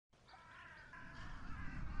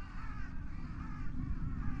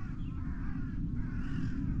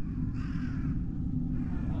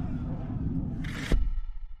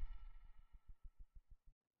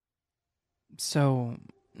So,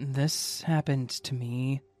 this happened to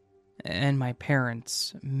me and my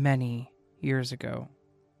parents many years ago.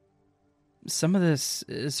 Some of this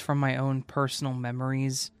is from my own personal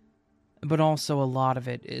memories, but also a lot of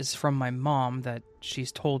it is from my mom that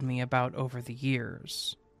she's told me about over the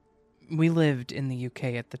years. We lived in the UK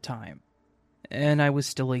at the time, and I was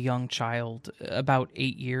still a young child, about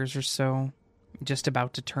 8 years or so, just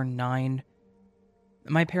about to turn 9.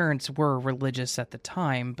 My parents were religious at the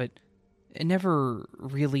time, but never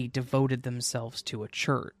really devoted themselves to a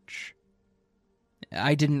church.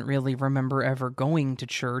 I didn't really remember ever going to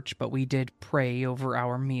church, but we did pray over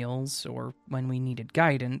our meals, or when we needed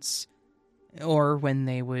guidance, or when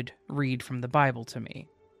they would read from the Bible to me.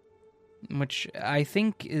 Which I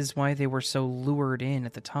think is why they were so lured in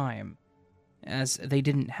at the time, as they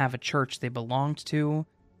didn't have a church they belonged to,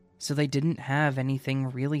 so they didn't have anything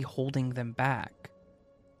really holding them back.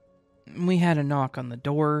 We had a knock on the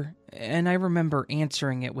door, and I remember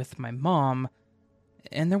answering it with my mom,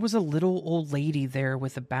 and there was a little old lady there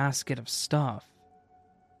with a basket of stuff.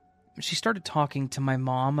 She started talking to my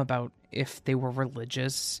mom about if they were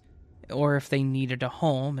religious, or if they needed a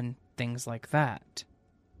home, and things like that.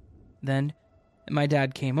 Then, my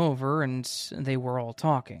dad came over, and they were all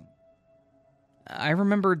talking. I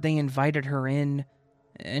remembered they invited her in,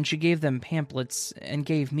 and she gave them pamphlets and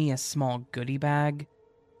gave me a small goodie bag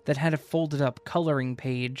that had a folded-up coloring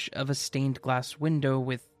page of a stained glass window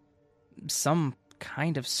with some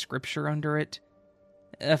kind of scripture under it,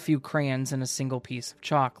 a few crayons, and a single piece of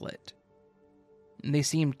chocolate. They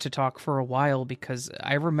seemed to talk for a while because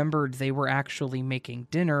I remembered they were actually making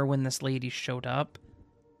dinner when this lady showed up,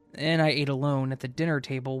 and I ate alone at the dinner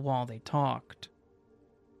table while they talked.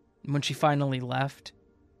 When she finally left,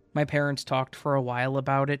 my parents talked for a while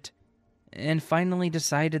about it, and finally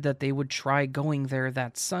decided that they would try going there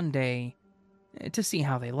that Sunday to see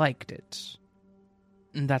how they liked it.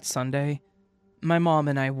 That Sunday, my mom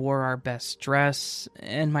and I wore our best dress,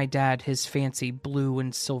 and my dad his fancy blue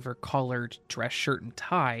and silver-collared dress shirt and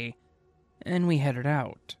tie, and we headed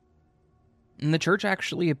out. And the church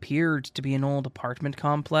actually appeared to be an old apartment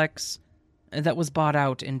complex that was bought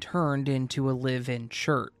out and turned into a live-in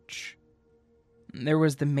church. There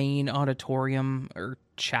was the main auditorium, or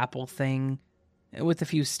chapel thing, with a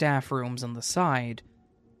few staff rooms on the side,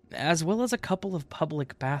 as well as a couple of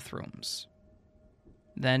public bathrooms.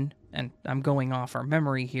 Then, and I'm going off our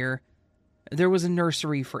memory here, there was a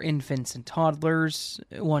nursery for infants and toddlers,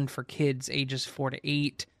 one for kids ages 4 to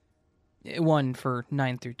 8, one for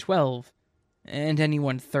 9 through 12, and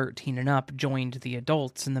anyone 13 and up joined the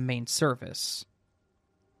adults in the main service.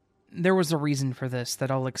 There was a reason for this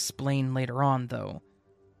that I'll explain later on, though.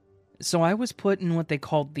 So I was put in what they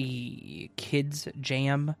called the kids'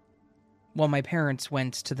 jam, while my parents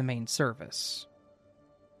went to the main service.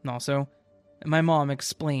 Also, my mom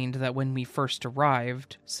explained that when we first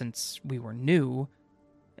arrived, since we were new,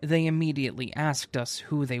 they immediately asked us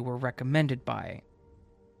who they were recommended by.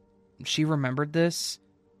 She remembered this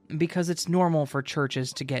because it's normal for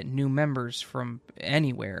churches to get new members from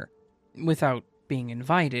anywhere without being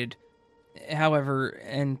invited. However,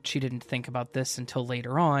 and she didn't think about this until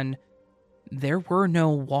later on, there were no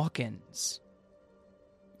walk-ins.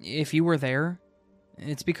 If you were there,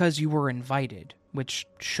 it's because you were invited, which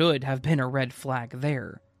should have been a red flag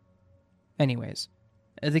there. Anyways,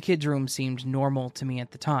 the kids' room seemed normal to me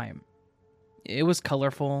at the time. It was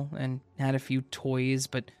colorful and had a few toys,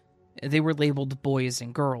 but they were labeled boys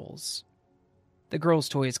and girls. The girls'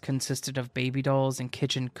 toys consisted of baby dolls and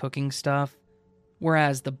kitchen cooking stuff,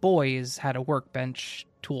 whereas the boys had a workbench,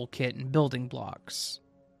 toolkit, and building blocks.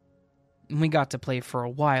 We got to play for a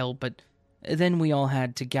while, but then we all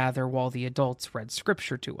had to gather while the adults read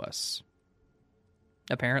scripture to us.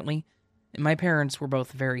 Apparently, my parents were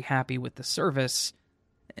both very happy with the service,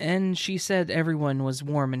 and she said everyone was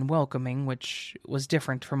warm and welcoming, which was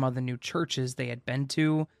different from other new churches they had been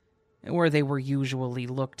to, where they were usually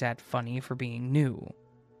looked at funny for being new.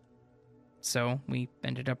 So we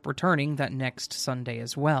ended up returning that next Sunday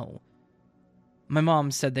as well. My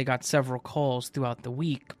mom said they got several calls throughout the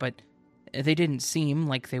week, but they didn't seem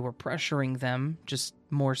like they were pressuring them, just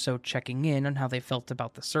more so checking in on how they felt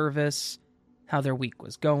about the service, how their week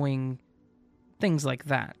was going, things like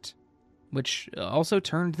that, which also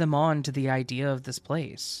turned them on to the idea of this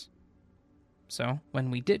place. So,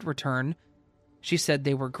 when we did return, she said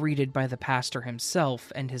they were greeted by the pastor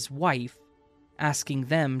himself and his wife, asking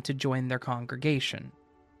them to join their congregation,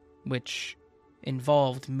 which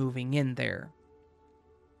involved moving in there.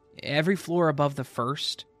 Every floor above the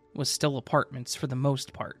first was still apartments for the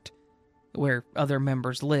most part, where other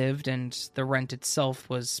members lived and the rent itself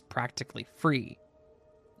was practically free.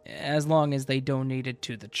 as long as they donated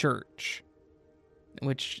to the church,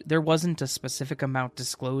 which there wasn't a specific amount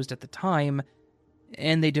disclosed at the time,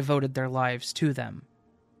 and they devoted their lives to them.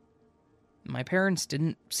 My parents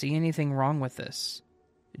didn't see anything wrong with this,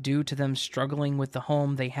 due to them struggling with the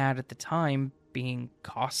home they had at the time being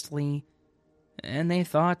costly, and they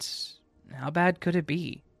thought, how bad could it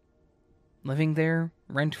be? Living there,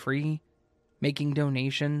 rent-free, making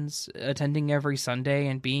donations, attending every Sunday,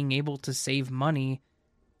 and being able to save money,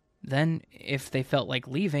 then if they felt like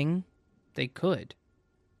leaving, they could.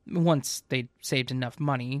 Once they'd saved enough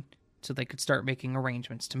money so they could start making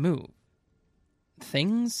arrangements to move.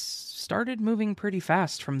 Things started moving pretty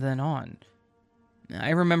fast from then on.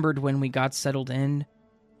 I remembered when we got settled in,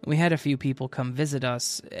 we had a few people come visit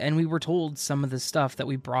us, and we were told some of the stuff that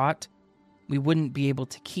we brought we wouldn't be able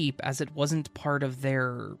to keep as it wasn't part of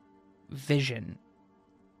their vision.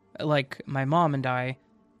 Like my mom and I,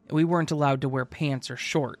 we weren't allowed to wear pants or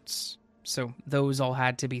shorts, so those all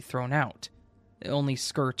had to be thrown out. Only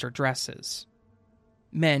skirts or dresses.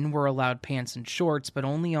 Men were allowed pants and shorts, but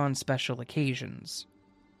only on special occasions.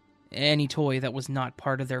 Any toy that was not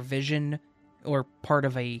part of their vision or part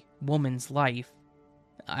of a woman's life,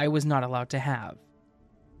 I was not allowed to have,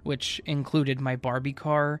 which included my Barbie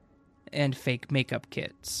car and fake makeup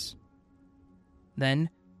kits. Then,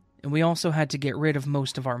 we also had to get rid of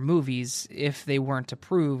most of our movies if they weren't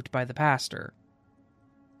approved by the pastor.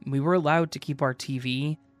 We were allowed to keep our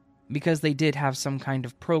TV because they did have some kind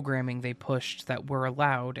of programming they pushed that were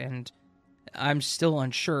allowed, and I'm still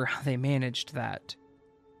unsure how they managed that.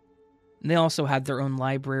 They also had their own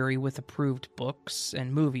library with approved books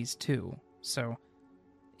and movies too, so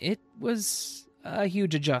it was a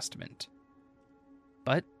huge adjustment.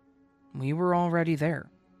 But we were already there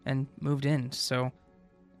and moved in, so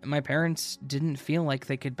my parents didn't feel like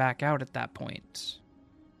they could back out at that point.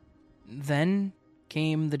 Then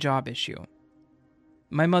came the job issue.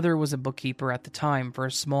 My mother was a bookkeeper at the time for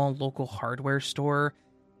a small local hardware store,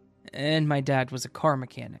 and my dad was a car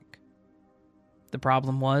mechanic. The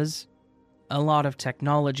problem was, a lot of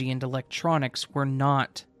technology and electronics were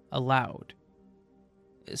not allowed.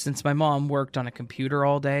 Since my mom worked on a computer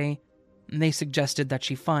all day, they suggested that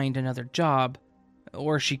she find another job,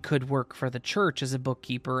 or she could work for the church as a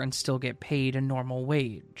bookkeeper and still get paid a normal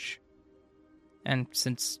wage. And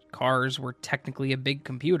since cars were technically a big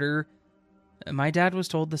computer, my dad was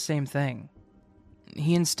told the same thing.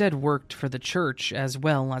 He instead worked for the church as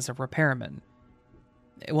well as a repairman.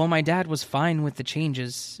 While my dad was fine with the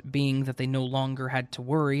changes, being that they no longer had to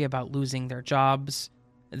worry about losing their jobs,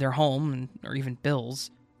 their home, or even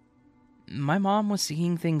bills, my mom was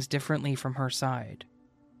seeing things differently from her side.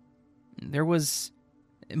 There was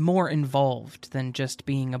more involved than just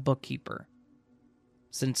being a bookkeeper.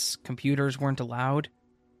 Since computers weren't allowed,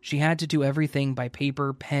 she had to do everything by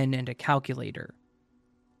paper, pen, and a calculator.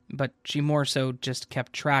 But she more so just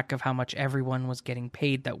kept track of how much everyone was getting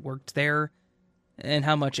paid that worked there, and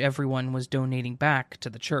how much everyone was donating back to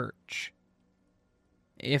the church.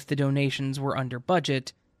 If the donations were under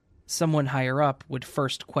budget, someone higher up would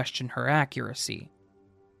first question her accuracy.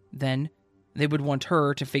 Then, they would want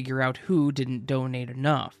her to figure out who didn't donate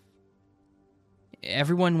enough.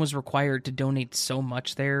 Everyone was required to donate so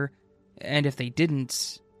much there, and if they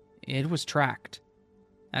didn't, it was tracked,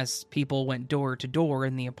 as people went door to door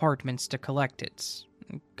in the apartments to collect it,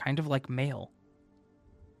 kind of like mail.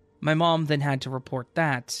 My mom then had to report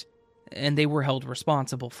that, and they were held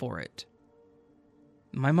responsible for it.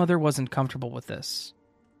 My mother wasn't comfortable with this.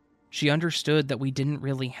 She understood that we didn't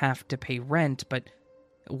really have to pay rent, but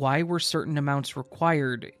why were certain amounts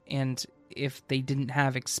required, and if they didn't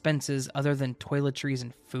have expenses other than toiletries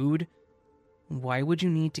and food, why would you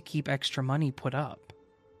need to keep extra money put up?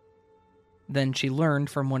 Then she learned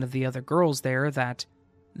from one of the other girls there that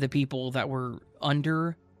the people that were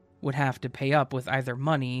under would have to pay up with either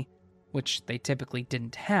money, which they typically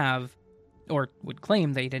didn't have, or would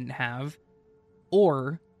claim they didn't have,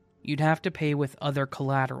 or you'd have to pay with other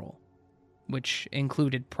collateral, which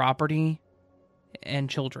included property and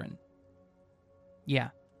children. Yeah,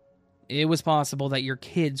 it was possible that your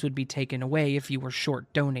kids would be taken away if you were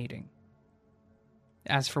short donating.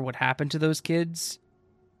 As for what happened to those kids,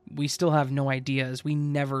 we still have no idea as we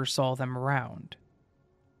never saw them around.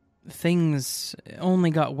 Things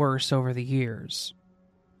only got worse over the years.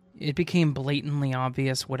 It became blatantly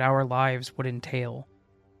obvious what our lives would entail.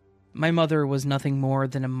 My mother was nothing more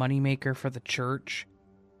than a moneymaker for the church.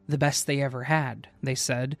 The best they ever had, they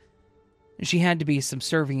said. She had to be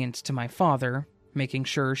subservient to my father, making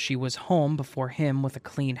sure she was home before him with a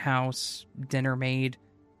clean house, dinner made,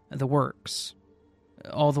 the works.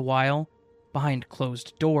 All the while, behind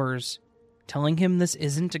closed doors, telling him this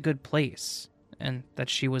isn't a good place and that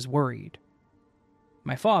she was worried.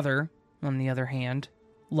 My father, on the other hand,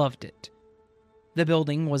 loved it. The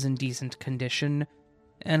building was in decent condition,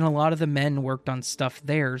 and a lot of the men worked on stuff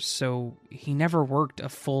there, so he never worked a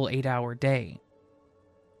full 8-hour day.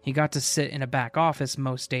 He got to sit in a back office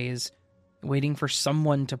most days, waiting for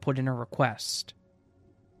someone to put in a request.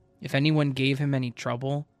 If anyone gave him any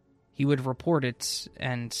trouble, he would report it,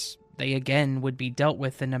 and they again would be dealt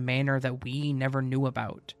with in a manner that we never knew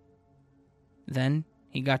about. Then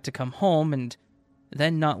he got to come home and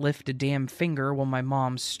then not lift a damn finger while my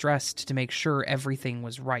mom stressed to make sure everything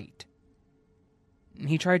was right.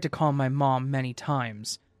 He tried to calm my mom many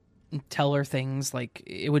times, tell her things like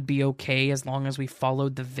it would be okay as long as we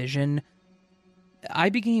followed the vision. I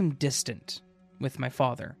became distant with my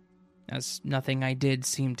father, as nothing I did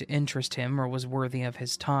seemed to interest him or was worthy of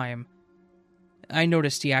his time. I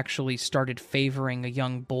noticed he actually started favoring a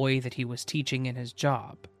young boy that he was teaching in his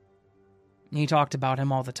job. He talked about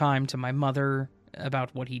him all the time to my mother,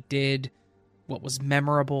 about what he did, what was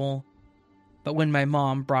memorable, but when my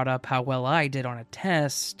mom brought up how well I did on a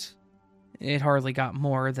test, it hardly got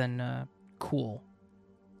more than cool.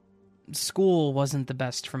 School wasn't the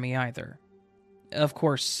best for me either. Of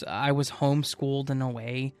course, I was homeschooled in a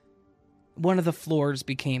way. One of the floors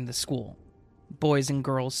became the school. Boys and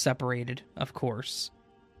girls separated, of course.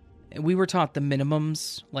 We were taught the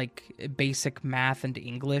minimums, like basic math and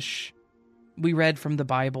English. We read from the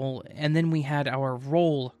Bible, and then we had our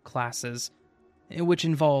role classes, which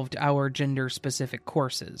involved our gender-specific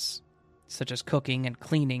courses, such as cooking and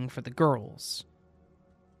cleaning for the girls.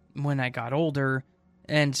 When I got older,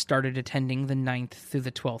 and started attending the 9th through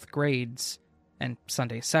the 12th grades, and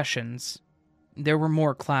Sunday sessions, there were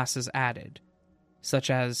more classes added, such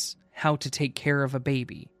as how to take care of a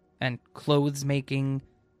baby, and clothes making,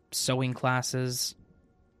 sewing classes.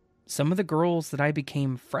 Some of the girls that I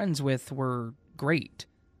became friends with were great,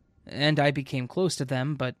 and I became close to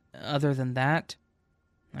them, but other than that,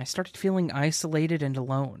 I started feeling isolated and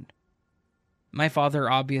alone. My father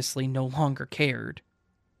obviously no longer cared.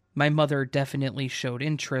 My mother definitely showed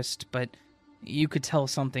interest, but you could tell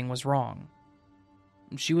something was wrong.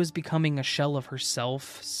 She was becoming a shell of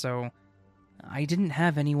herself, so I didn't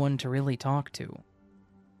have anyone to really talk to.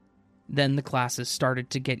 Then the classes started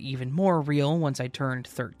to get even more real once I turned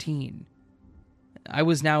 13. I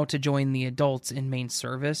was now to join the adults in main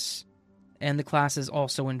service, and the classes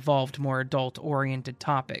also involved more adult-oriented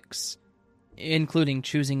topics, including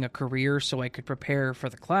choosing a career so I could prepare for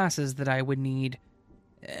the classes that I would need,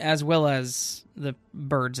 as well as the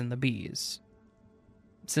birds and the bees.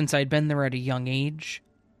 Since I'd been there at a young age,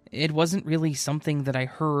 it wasn't really something that I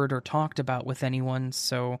heard or talked about with anyone,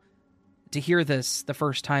 so to hear this the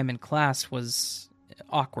first time in class was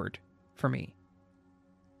awkward for me.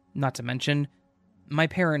 Not to mention, my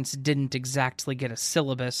parents didn't exactly get a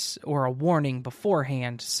syllabus or a warning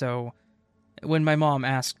beforehand, so when my mom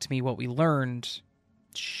asked me what we learned,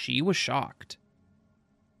 she was shocked.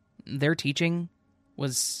 Their teaching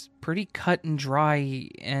was pretty cut and dry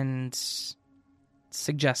and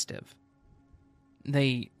suggestive.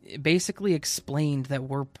 They basically explained that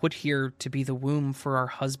we're put here to be the womb for our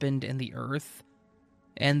husband and the earth,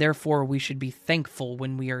 and therefore we should be thankful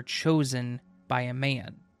when we are chosen by a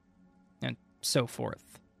man, and so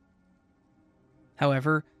forth.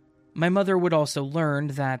 However, my mother would also learn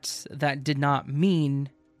that that did not mean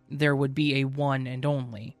there would be a one and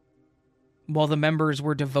only. While the members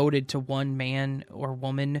were devoted to one man or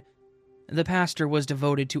woman, the pastor was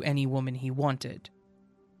devoted to any woman he wanted.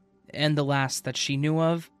 And the last that she knew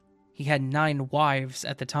of, he had 9 wives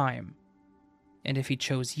at the time. And if he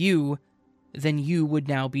chose you, then you would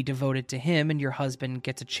now be devoted to him and your husband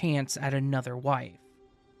gets a chance at another wife.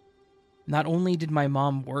 Not only did my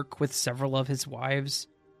mom work with several of his wives,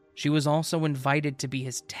 she was also invited to be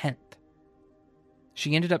his 10th.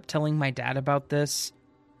 She ended up telling my dad about this,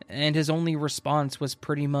 and his only response was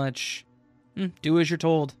pretty much, do as you're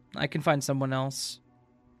told, I can find someone else.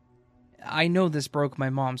 I know this broke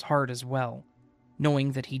my mom's heart as well,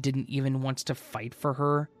 knowing that he didn't even want to fight for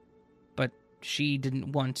her, but she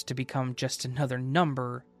didn't want to become just another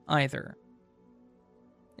number either.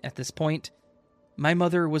 At this point, my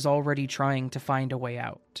mother was already trying to find a way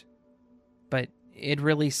out, but it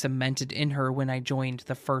really cemented in her when I joined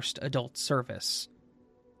the first adult service.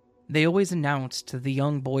 They always announced to the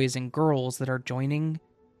young boys and girls that are joining,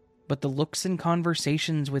 but the looks and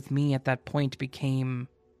conversations with me at that point became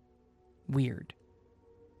weird.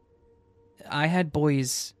 I had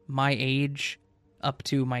boys my age, up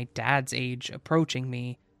to my dad's age, approaching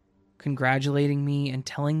me, congratulating me and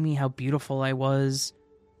telling me how beautiful I was,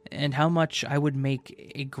 and how much I would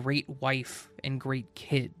make a great wife and great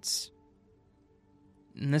kids.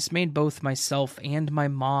 And this made both myself and my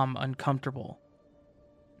mom uncomfortable.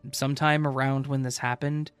 Sometime around when this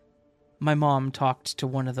happened, my mom talked to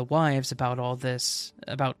one of the wives about all this,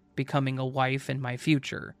 about becoming a wife in my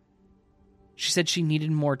future. She said she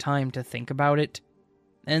needed more time to think about it,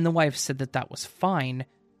 and the wife said that that was fine,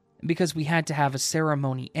 because we had to have a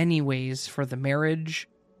ceremony anyways for the marriage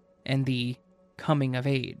and the coming of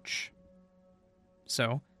age.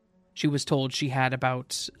 So, she was told she had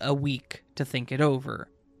about a week to think it over.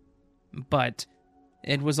 But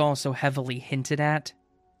it was also heavily hinted at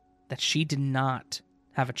that she did not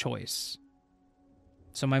have a choice.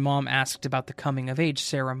 So my mom asked about the coming of age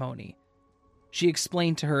ceremony. She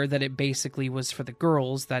explained to her that it basically was for the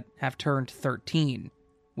girls that have turned 13,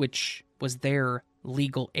 which was their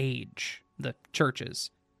legal age, the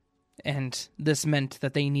church's. And this meant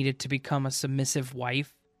that they needed to become a submissive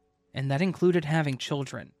wife, and that included having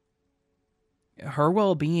children. Her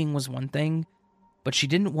well-being was one thing, but she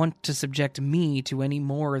didn't want to subject me to any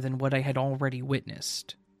more than what I had already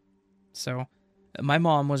witnessed. So, my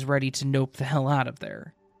mom was ready to nope the hell out of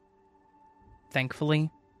there. Thankfully,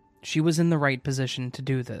 she was in the right position to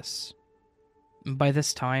do this. By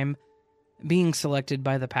this time, being selected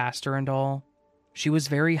by the pastor and all, she was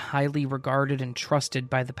very highly regarded and trusted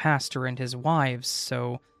by the pastor and his wives,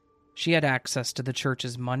 so she had access to the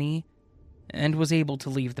church's money and was able to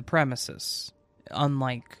leave the premises,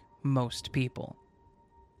 unlike most people.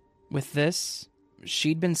 With this,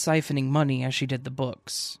 she'd been siphoning money as she did the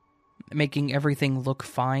books, making everything look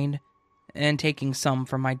fine, and taking some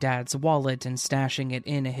from my dad's wallet and stashing it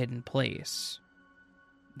in a hidden place.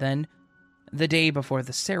 Then, the day before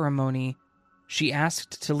the ceremony, she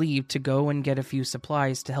asked to leave to go and get a few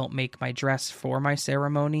supplies to help make my dress for my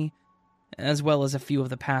ceremony, as well as a few of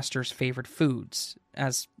the pastor's favorite foods,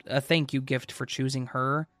 as a thank you gift for choosing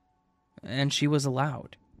her, and she was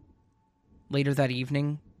allowed. Later that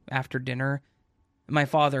evening, after dinner, my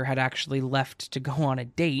father had actually left to go on a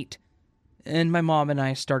date, and my mom and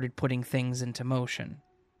I started putting things into motion.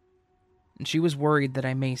 She was worried that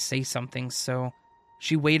I may say something, so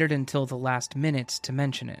she waited until the last minute to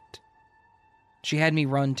mention it. She had me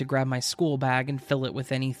run to grab my school bag and fill it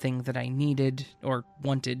with anything that I needed or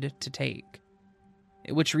wanted to take,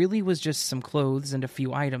 which really was just some clothes and a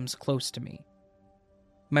few items close to me.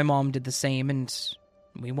 My mom did the same, and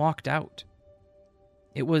we walked out.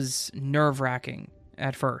 It was nerve-wracking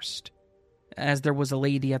at first, as there was a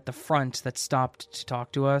lady at the front that stopped to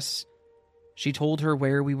talk to us. She told her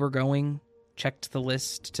where we were going, checked the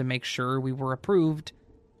list to make sure we were approved,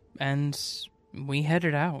 and we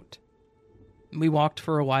headed out. We walked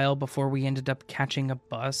for a while before we ended up catching a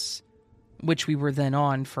bus, which we were then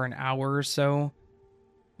on for an hour or so.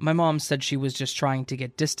 My mom said she was just trying to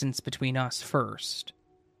get distance between us first.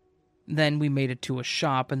 Then we made it to a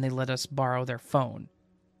shop and they let us borrow their phone.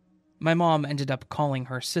 My mom ended up calling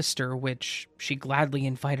her sister, which she gladly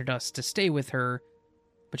invited us to stay with her,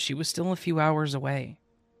 but she was still a few hours away.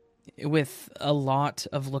 With a lot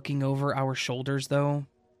of looking over our shoulders, though,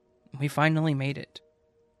 we finally made it.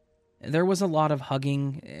 There was a lot of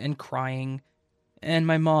hugging and crying, and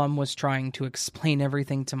my mom was trying to explain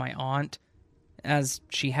everything to my aunt, as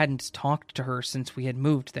she hadn't talked to her since we had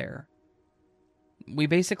moved there. We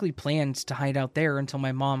basically planned to hide out there until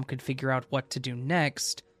my mom could figure out what to do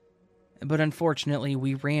next, but unfortunately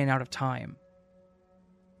we ran out of time.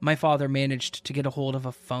 My father managed to get a hold of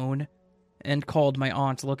a phone and called my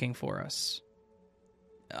aunt looking for us.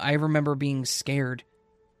 I remember being scared,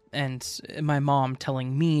 and my mom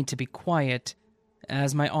telling me to be quiet,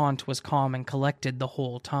 as my aunt was calm and collected the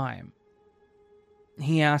whole time.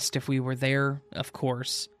 He asked if we were there, of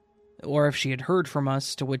course, or if she had heard from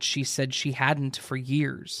us, to which she said she hadn't for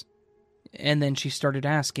years. And then she started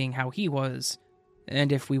asking how he was,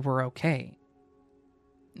 and if we were okay.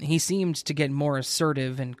 He seemed to get more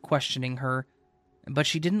assertive in questioning her, but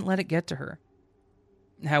she didn't let it get to her.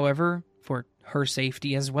 However, for her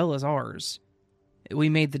safety as well as ours, we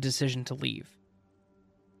made the decision to leave.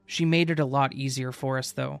 She made it a lot easier for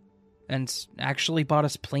us, though, and actually bought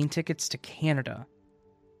us plane tickets to Canada.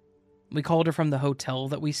 We called her from the hotel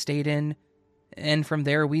that we stayed in, and from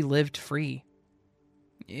there we lived free.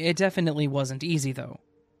 It definitely wasn't easy, though.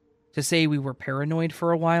 To say we were paranoid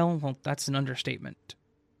for a while, well, that's an understatement.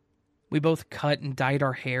 We both cut and dyed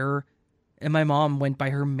our hair, and my mom went by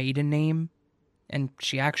her maiden name, and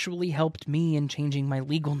she actually helped me in changing my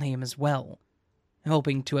legal name as well,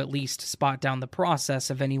 hoping to at least spot down the process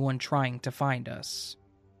of anyone trying to find us.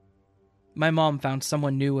 My mom found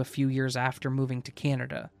someone new a few years after moving to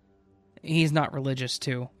Canada. He's not religious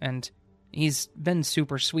too, and He's been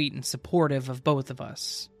super sweet and supportive of both of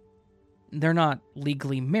us. They're not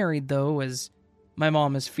legally married, though, as my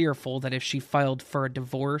mom is fearful that if she filed for a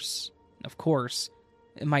divorce, of course,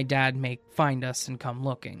 my dad may find us and come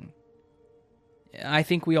looking. I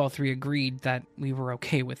think we all three agreed that we were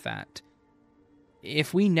okay with that.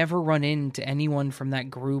 If we never run into anyone from that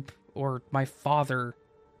group or my father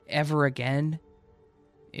ever again,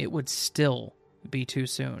 it would still be too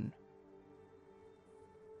soon.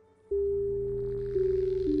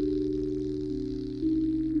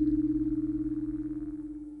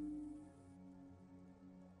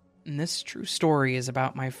 And this true story is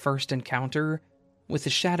about my first encounter with a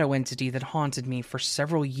shadow entity that haunted me for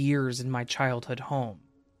several years in my childhood home.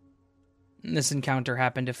 This encounter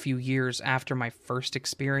happened a few years after my first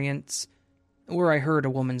experience, where I heard a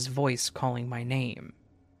woman's voice calling my name.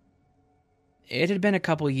 It had been a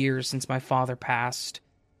couple years since my father passed.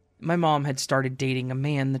 My mom had started dating a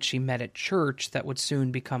man that she met at church that would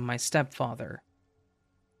soon become my stepfather.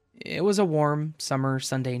 It was a warm summer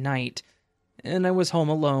Sunday night, and I was home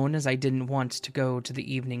alone as I didn't want to go to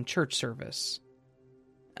the evening church service.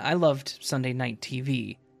 I loved Sunday night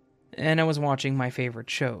TV, and I was watching my favorite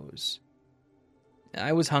shows.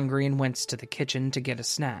 I was hungry and went to the kitchen to get a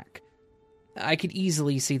snack. I could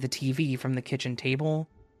easily see the TV from the kitchen table,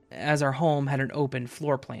 as our home had an open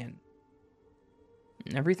floor plan.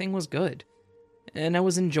 Everything was good, and I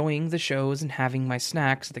was enjoying the shows and having my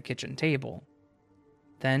snacks at the kitchen table.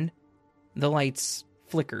 Then, the lights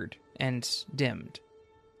flickered and dimmed.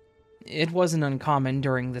 It wasn't uncommon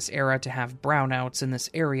during this era to have brownouts in this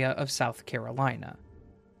area of South Carolina.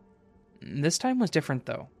 This time was different,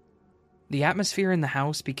 though. The atmosphere in the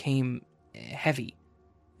house became heavy,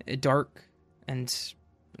 dark, and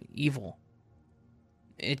evil.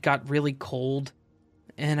 It got really cold,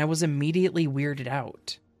 and I was immediately weirded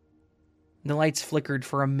out. The lights flickered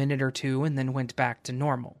for a minute or two and then went back to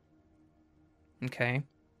normal. Okay,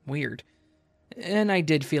 weird. And I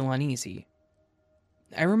did feel uneasy.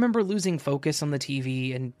 I remember losing focus on the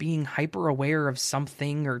TV and being hyper-aware of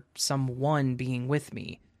something or someone being with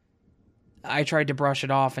me. I tried to brush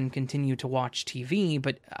it off and continue to watch TV,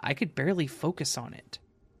 but I could barely focus on it.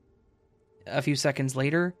 A few seconds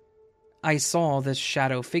later, I saw this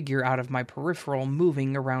shadow figure out of my peripheral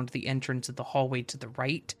moving around the entrance of the hallway to the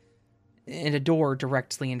right, and a door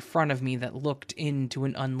directly in front of me that looked into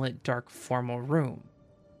an unlit dark formal room.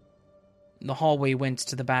 The hallway went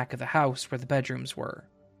to the back of the house where the bedrooms were.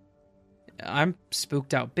 I'm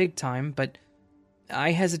spooked out big time, but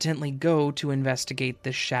I hesitantly go to investigate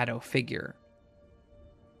this shadow figure.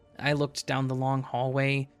 I looked down the long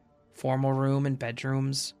hallway, formal room, and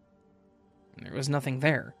bedrooms. There was nothing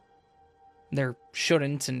there. There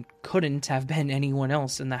shouldn't and couldn't have been anyone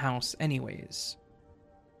else in the house anyways.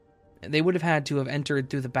 They would have had to have entered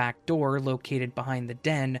through the back door located behind the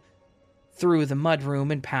den, through the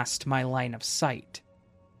mudroom and past my line of sight.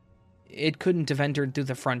 It couldn't have entered through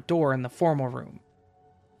the front door in the formal room.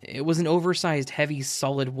 It was an oversized heavy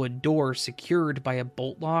solid wood door secured by a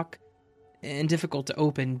bolt lock and difficult to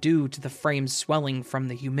open due to the frame swelling from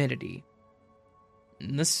the humidity.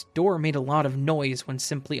 This door made a lot of noise when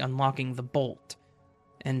simply unlocking the bolt,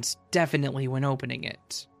 and definitely when opening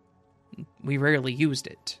it. We rarely used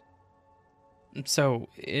it. So,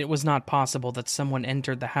 it was not possible that someone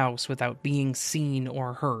entered the house without being seen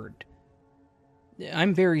or heard.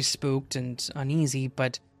 I'm very spooked and uneasy,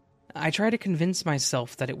 but I try to convince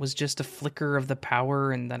myself that it was just a flicker of the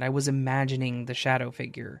power and that I was imagining the shadow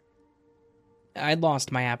figure. I'd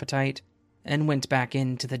lost my appetite and went back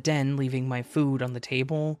into the den, leaving my food on the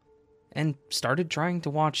table, and started trying to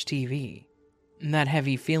watch TV. That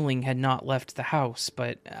heavy feeling had not left the house,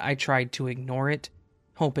 but I tried to ignore it,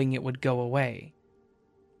 hoping it would go away.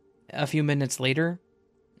 A few minutes later,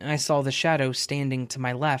 I saw the shadow standing to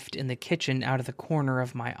my left in the kitchen out of the corner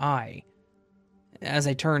of my eye. As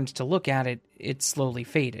I turned to look at it, it slowly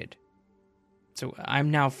faded. So I'm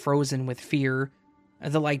now frozen with fear.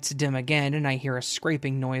 The lights dim again, and I hear a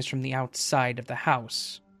scraping noise from the outside of the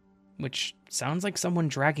house, which sounds like someone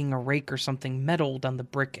dragging a rake or something metal down the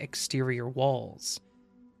brick exterior walls.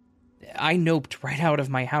 I noped right out of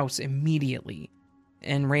my house immediately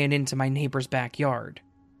and ran into my neighbor's backyard.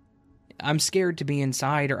 I'm scared to be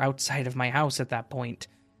inside or outside of my house at that point.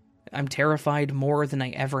 I'm terrified more than I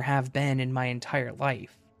ever have been in my entire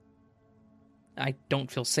life. I don't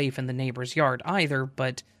feel safe in the neighbor's yard either,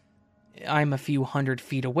 but I'm a few 100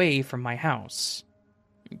 feet away from my house.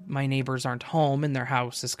 My neighbors aren't home and their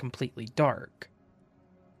house is completely dark.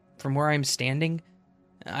 From where I'm standing,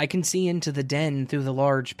 I can see into the den through the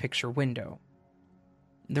large picture window.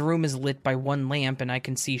 The room is lit by one lamp and I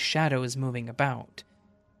can see shadows moving about.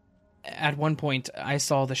 At one point, I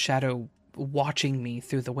saw the shadow watching me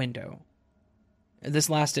through the window. This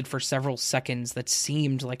lasted for several seconds that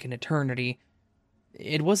seemed like an eternity.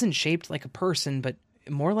 It wasn't shaped like a person, but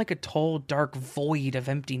more like a tall, dark void of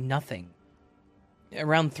empty nothing.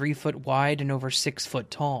 Around 3 foot wide and over 6 foot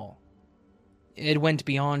tall. It went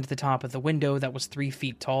beyond the top of the window that was 3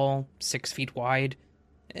 feet tall, 6 feet wide,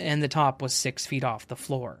 and the top was 6 feet off the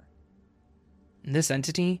floor. This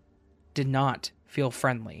entity did not feel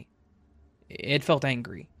friendly. It felt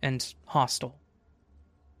angry and hostile.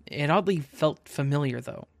 It oddly felt familiar,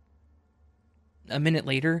 though. A minute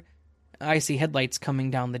later, I see headlights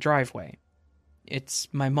coming down the driveway. It's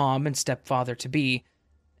my mom and stepfather-to-be.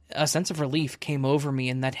 A sense of relief came over me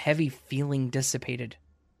and that heavy feeling dissipated.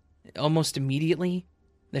 Almost immediately,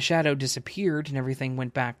 the shadow disappeared and everything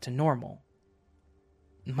went back to normal.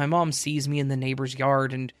 My mom sees me in the neighbor's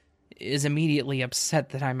yard and is immediately upset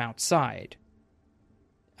that I'm outside.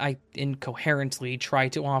 I incoherently try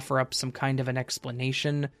to offer up some kind of an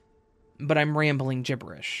explanation, but I'm rambling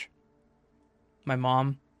gibberish. My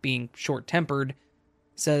mom, being short-tempered,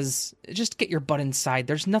 says, "Just get your butt inside,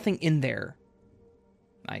 there's nothing in there."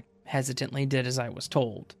 I hesitantly did as I was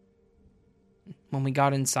told. When we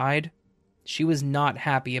got inside, she was not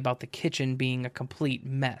happy about the kitchen being a complete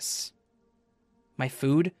mess. My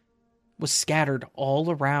food was scattered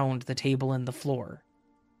all around the table and the floor.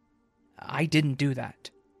 I didn't do that.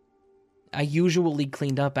 I usually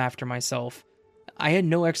cleaned up after myself. I had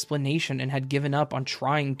no explanation and had given up on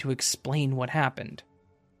trying to explain what happened.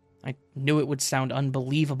 I knew it would sound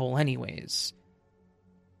unbelievable anyways.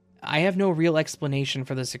 I have no real explanation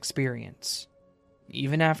for this experience,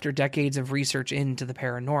 even after decades of research into the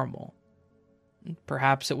paranormal.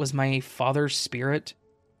 Perhaps it was my father's spirit,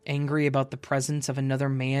 angry about the presence of another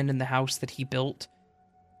man in the house that he built,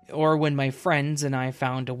 or when my friends and I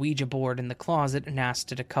found a Ouija board in the closet and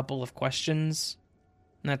asked it a couple of questions.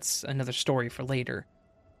 That's another story for later.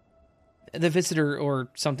 The visitor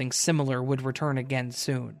or something similar would return again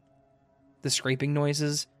soon. The scraping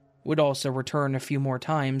noises would also return a few more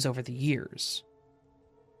times over the years.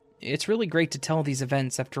 It's really great to tell these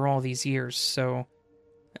events after all these years, so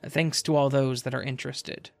thanks to all those that are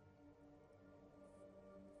interested.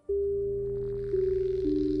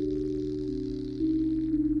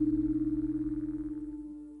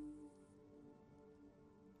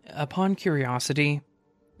 Upon curiosity,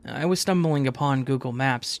 I was stumbling upon Google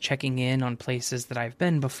Maps checking in on places that I've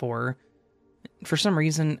been before. For some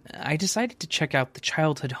reason, I decided to check out the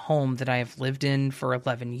childhood home that I have lived in for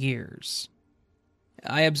 11 years.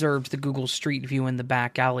 I observed the Google Street View in the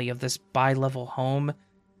back alley of this bi-level home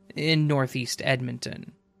in northeast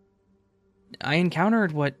Edmonton. I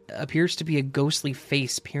encountered what appears to be a ghostly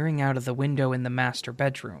face peering out of the window in the master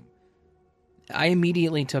bedroom. I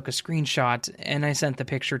immediately took a screenshot and I sent the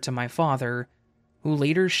picture to my father, who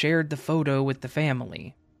later shared the photo with the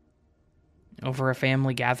family. Over a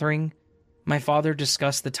family gathering, my father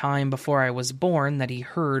discussed the time before I was born that he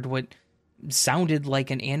heard what sounded like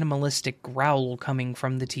an animalistic growl coming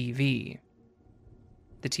from the TV.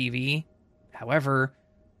 The TV, however,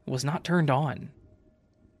 was not turned on.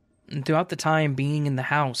 Throughout the time being in the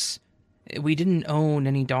house, we didn't own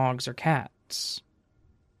any dogs or cats.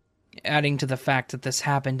 Adding to the fact that this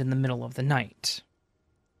happened in the middle of the night.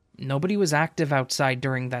 Nobody was active outside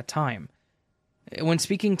during that time. When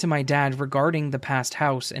speaking to my dad regarding the past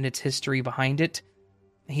house and its history behind it,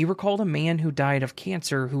 he recalled a man who died of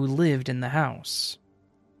cancer who lived in the house.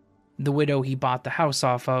 The widow he bought the house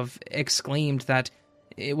off of exclaimed that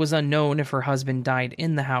it was unknown if her husband died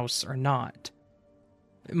in the house or not.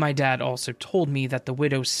 My dad also told me that the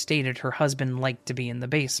widow stated her husband liked to be in the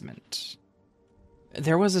basement.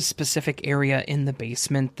 There was a specific area in the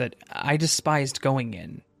basement that I despised going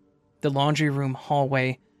in. The laundry room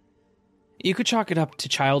hallway. You could chalk it up to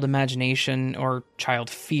child imagination or child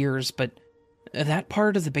fears, but that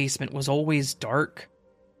part of the basement was always dark,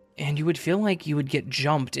 and you would feel like you would get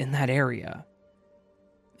jumped in that area.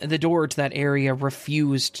 The door to that area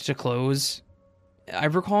refused to close. I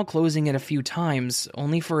recall closing it a few times,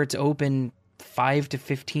 only for it to open 5 to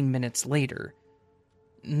 15 minutes later.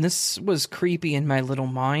 This was creepy in my little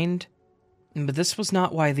mind, but this was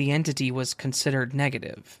not why the entity was considered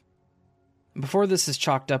negative. Before this is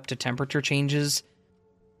chalked up to temperature changes,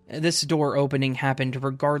 this door opening happened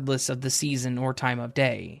regardless of the season or time of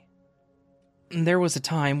day. There was a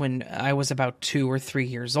time when I was about 2 or 3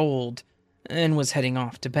 years old and was heading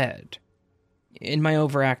off to bed. In my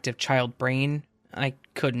overactive child brain, I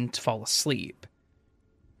couldn't fall asleep.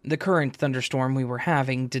 The current thunderstorm we were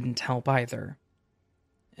having didn't help either.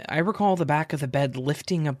 I recall the back of the bed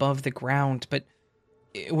lifting above the ground, but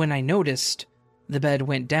when I noticed, The bed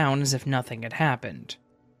went down as if nothing had happened.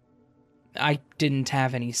 I didn't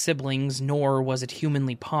have any siblings, nor was it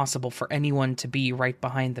humanly possible for anyone to be right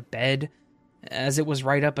behind the bed, as it was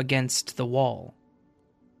right up against the wall.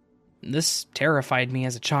 This terrified me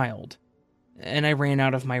as a child, and I ran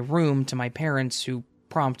out of my room to my parents, who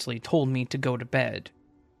promptly told me to go to bed.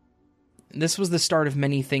 This was the start of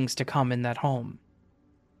many things to come in that home.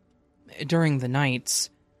 During the nights,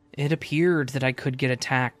 it appeared that I could get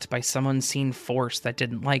attacked by some unseen force that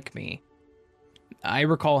didn't like me. I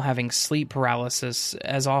recall having sleep paralysis,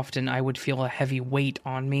 as often I would feel a heavy weight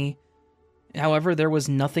on me. However, there was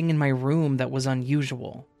nothing in my room that was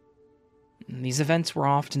unusual. These events were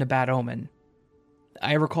often a bad omen.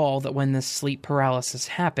 I recall that when this sleep paralysis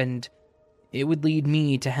happened, it would lead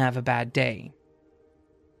me to have a bad day.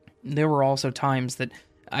 There were also times that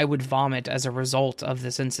I would vomit as a result of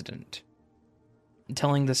this incident.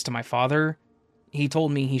 Telling this to my father, he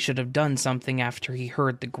told me he should have done something after he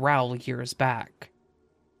heard the growl years back.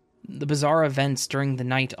 The bizarre events during the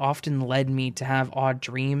night often led me to have odd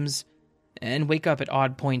dreams and wake up at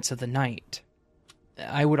odd points of the night.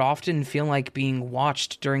 I would often feel like being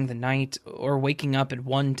watched during the night, or waking up at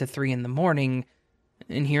 1 to 3 in the morning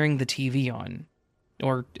and hearing the TV on,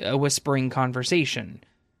 or a whispering conversation.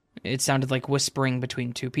 It sounded like whispering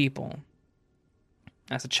between two people.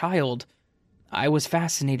 As a child, I was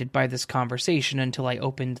fascinated by this conversation until I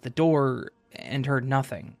opened the door and heard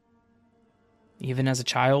nothing. Even as a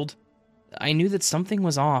child, I knew that something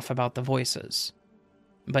was off about the voices,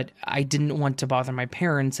 but I didn't want to bother my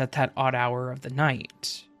parents at that odd hour of the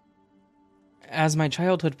night. As my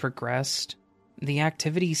childhood progressed, the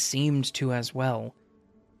activity seemed to as well.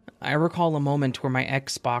 I recall a moment where my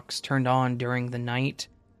Xbox turned on during the night,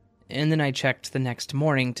 and then I checked the next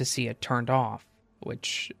morning to see it turned off,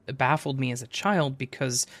 which baffled me as a child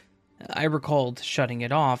because I recalled shutting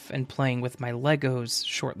it off and playing with my Legos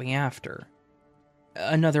shortly after.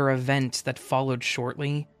 Another event that followed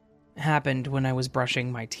shortly happened when I was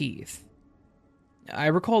brushing my teeth. I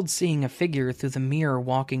recalled seeing a figure through the mirror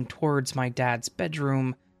walking towards my dad's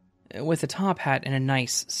bedroom with a top hat and a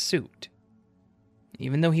nice suit.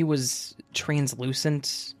 Even though he was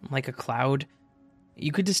translucent, like a cloud,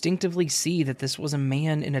 you could distinctively see that this was a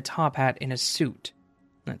man in a top hat in a suit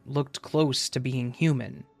that looked close to being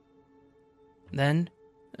human. Then,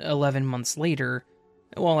 11 months later,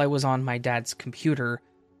 while I was on my dad's computer,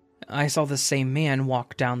 I saw the same man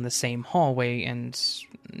walk down the same hallway and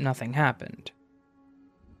nothing happened.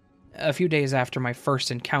 A few days after my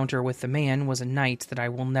first encounter with the man was a night that I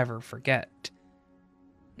will never forget.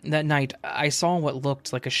 That night, I saw what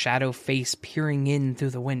looked like a shadow face peering in through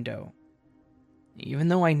the window. Even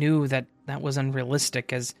though I knew that that was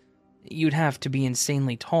unrealistic, as you'd have to be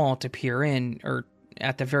insanely tall to peer in, or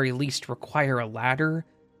at the very least require a ladder,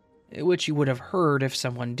 which you would have heard if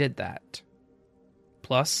someone did that.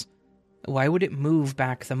 Plus, why would it move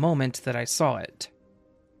back the moment that I saw it?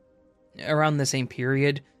 Around the same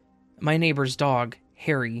period, my neighbor's dog,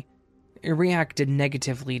 Harry, reacted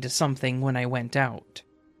negatively to something when I went out.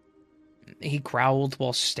 He growled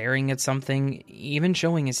while staring at something, even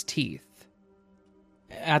showing his teeth.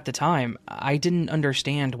 At the time, I didn't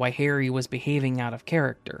understand why Harry was behaving out of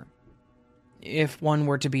character. If one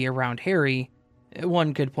were to be around Harry,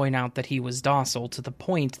 one could point out that he was docile to the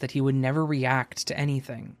point that he would never react to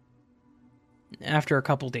anything. After a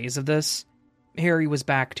couple days of this, Harry was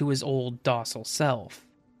back to his old docile self.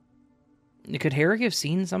 Could Harry have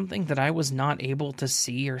seen something that I was not able to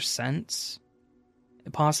see or sense?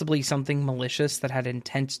 Possibly something malicious that had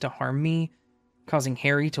intent to harm me, causing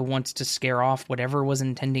Harry to want to scare off whatever was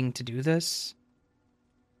intending to do this?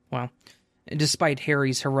 Well, despite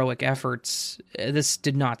Harry's heroic efforts, this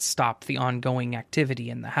did not stop the ongoing activity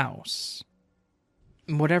in the house.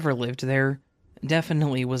 Whatever lived there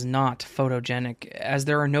definitely was not photogenic, as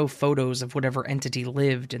there are no photos of whatever entity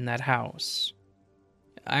lived in that house.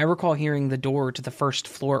 I recall hearing the door to the first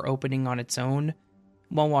floor opening on its own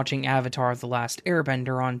while watching Avatar: The Last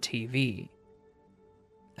Airbender on TV.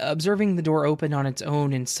 Observing the door open on its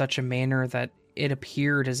own in such a manner that it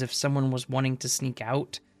appeared as if someone was wanting to sneak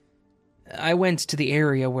out, I went to the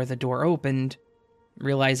area where the door opened,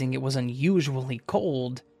 realizing it was unusually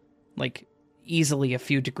cold, like easily a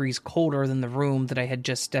few degrees colder than the room that I had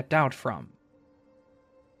just stepped out from.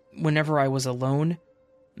 Whenever I was alone,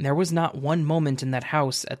 there was not one moment in that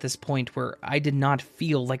house at this point where I did not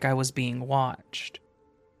feel like I was being watched,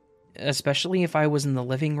 especially if I was in the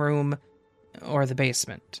living room or the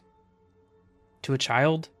basement. To a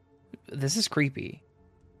child, this is creepy.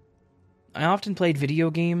 I often played video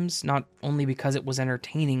games, not only because it was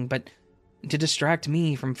entertaining, but to distract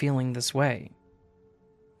me from feeling this way.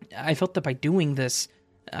 I felt that by doing this,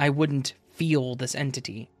 I wouldn't feel this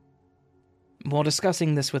entity. While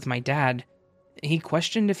discussing this with my dad, he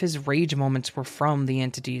questioned if his rage moments were from the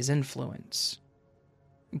entity's influence.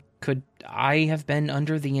 Could I have been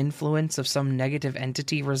under the influence of some negative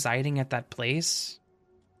entity residing at that place?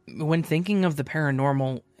 When thinking of the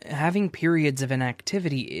paranormal, having periods of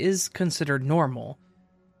inactivity is considered normal.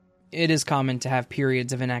 It is common to have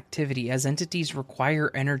periods of inactivity as entities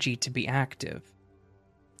require energy to be active.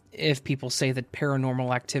 If people say that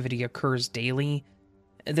paranormal activity occurs daily,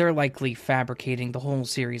 they're likely fabricating the whole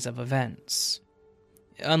series of events.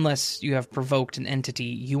 Unless you have provoked an entity,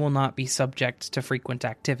 you will not be subject to frequent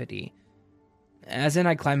activity. As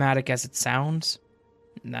anticlimactic as it sounds,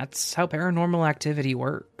 that's how paranormal activity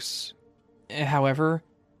works. However,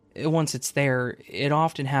 once it's there, it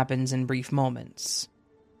often happens in brief moments.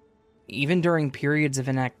 Even during periods of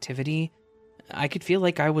inactivity, I could feel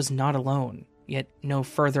like I was not alone, yet no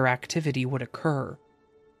further activity would occur.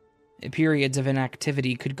 Periods of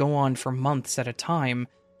inactivity could go on for months at a time.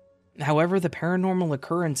 However, the paranormal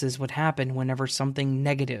occurrences would happen whenever something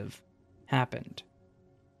negative happened.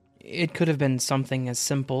 It could have been something as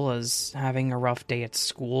simple as having a rough day at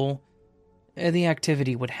school. The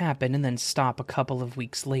activity would happen and then stop a couple of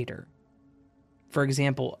weeks later. For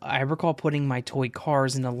example, I recall putting my toy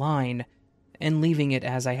cars in a line and leaving it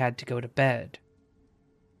as I had to go to bed.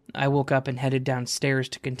 I woke up and headed downstairs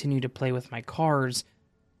to continue to play with my cars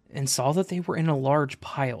and saw that they were in a large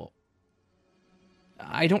pile.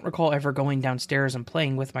 I don't recall ever going downstairs and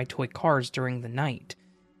playing with my toy cars during the night.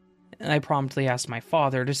 I promptly asked my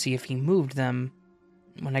father to see if he moved them.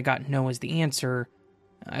 When I got no as the answer,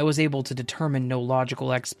 I was able to determine no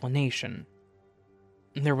logical explanation.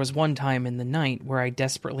 There was one time in the night where I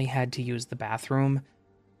desperately had to use the bathroom.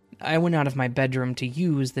 I went out of my bedroom to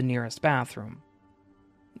use the nearest bathroom.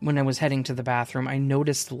 When I was heading to the bathroom, I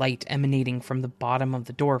noticed light emanating from the bottom of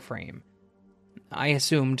the doorframe. I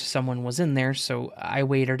assumed someone was in there, so I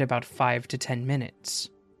waited about 5 to 10 minutes.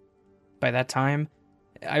 By that time,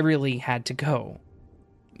 I really had to go.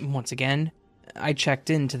 Once again, I checked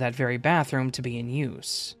into that very bathroom to be in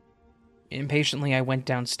use. Impatiently, I went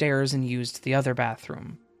downstairs and used the other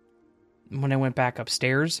bathroom. When I went back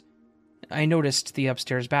upstairs, I noticed the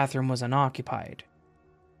upstairs bathroom was unoccupied.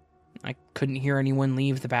 I couldn't hear anyone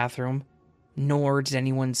leave the bathroom, nor did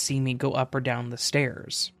anyone see me go up or down the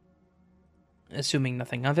stairs. Assuming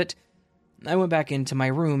nothing of it, I went back into my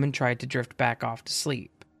room and tried to drift back off to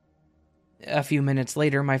sleep. A few minutes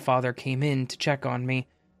later, my father came in to check on me.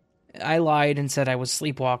 I lied and said I was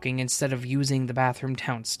sleepwalking instead of using the bathroom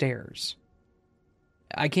downstairs.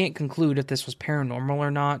 I can't conclude if this was paranormal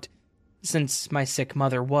or not, since my sick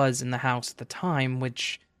mother was in the house at the time,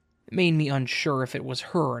 which made me unsure if it was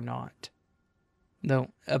her or not. Though,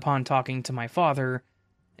 upon talking to my father,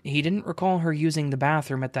 he didn't recall her using the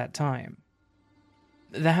bathroom at that time.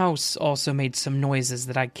 The house also made some noises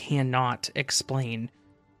that I cannot explain.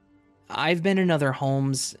 I've been in other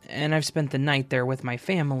homes, and I've spent the night there with my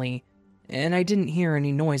family, and I didn't hear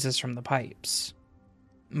any noises from the pipes.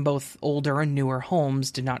 Both older and newer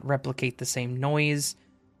homes did not replicate the same noise,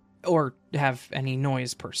 or have any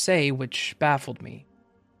noise per se, which baffled me.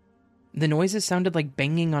 The noises sounded like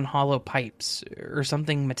banging on hollow pipes, or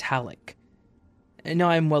something metallic. Now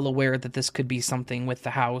I'm well aware that this could be something with the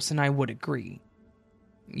house, and I would agree.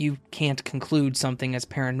 You can't conclude something as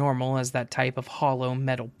paranormal as that type of hollow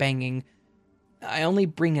metal banging. I only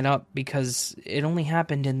bring it up because it only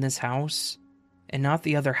happened in this house, and not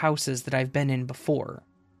the other houses that I've been in before.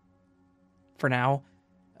 For now,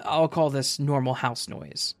 I'll call this normal house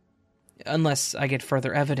noise, unless I get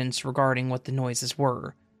further evidence regarding what the noises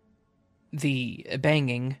were. The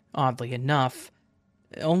banging, oddly enough,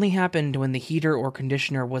 only happened when the heater or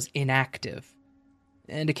conditioner was inactive,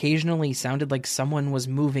 and occasionally sounded like someone was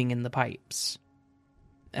moving in the pipes.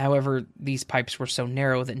 However, these pipes were so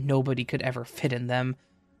narrow that nobody could ever fit in them.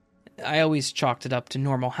 I always chalked it up to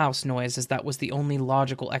normal house noise as that was the only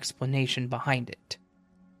logical explanation behind it.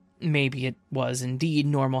 Maybe it was indeed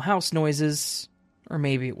normal house noises, or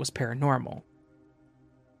maybe it was paranormal.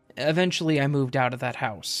 Eventually, I moved out of that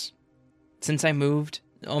house. Since I moved,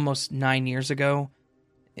 almost 9 years ago,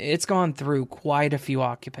 it's gone through quite a few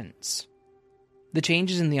occupants. The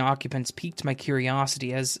changes in the occupants piqued my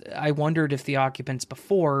curiosity as I wondered if the occupants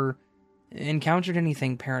before encountered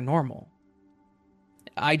anything paranormal.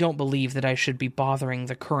 I don't believe that I should be bothering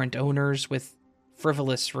the current owners with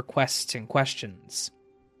frivolous requests and questions.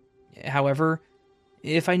 However,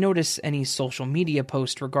 if I notice any social media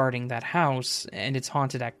post regarding that house and its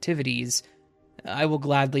haunted activities, I will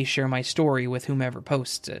gladly share my story with whomever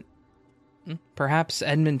posts it. Perhaps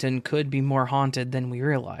Edmonton could be more haunted than we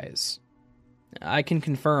realize. I can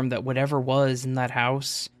confirm that whatever was in that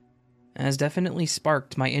house has definitely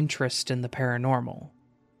sparked my interest in the paranormal.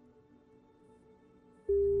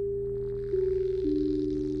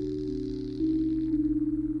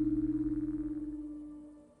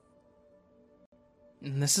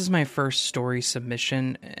 This is my first story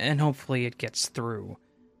submission, and hopefully it gets through.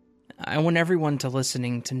 I want everyone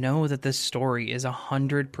listening to know that this story is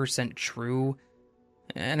 100% true,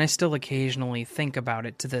 and I still occasionally think about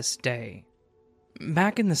it to this day.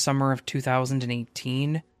 Back in the summer of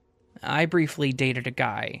 2018, I briefly dated a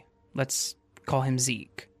guy. Let's call him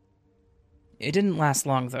Zeke. It didn't last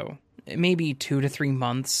long, though, maybe 2 to 3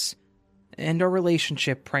 months, and our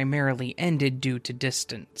relationship primarily ended due to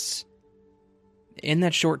distance. In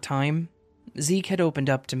that short time, Zeke had opened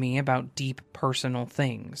up to me about deep personal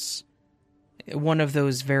things. One of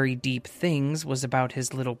those very deep things was about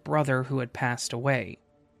his little brother who had passed away.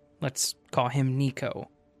 Let's call him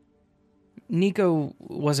Nico. Nico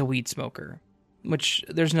was a weed smoker, which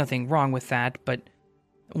there's nothing wrong with that, but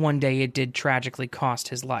one day it did tragically cost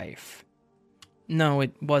his life. No,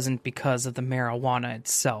 it wasn't because of the marijuana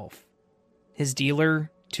itself. His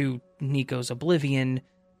dealer, to Nico's oblivion,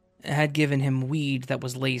 had given him weed that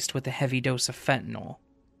was laced with a heavy dose of fentanyl.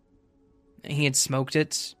 He had smoked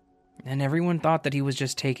it, and everyone thought that he was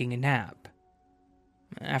just taking a nap.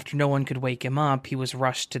 After no one could wake him up, he was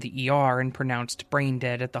rushed to the ER and pronounced brain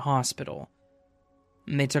dead at the hospital.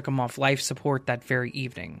 They took him off life support that very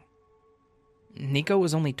evening. Nico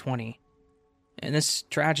was only 20, and this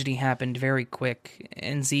tragedy happened very quick,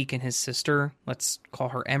 and Zeke and his sister, let's call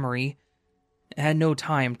her Emery, had no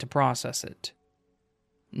time to process it.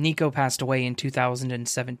 Nico passed away in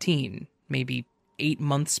 2017, maybe 8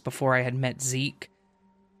 months before I had met Zeke,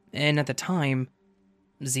 and at the time,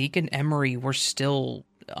 Zeke and Emery were still,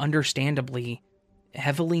 understandably,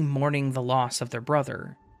 heavily mourning the loss of their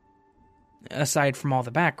brother. Aside from all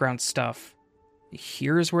the background stuff,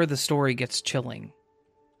 here's where the story gets chilling.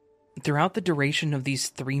 Throughout the duration of these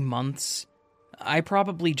 3 months, I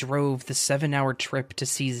probably drove the 7-hour trip to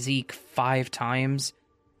see Zeke 5 times,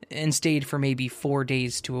 and stayed for maybe 4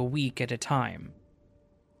 days to a week at a time.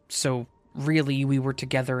 So, really, we were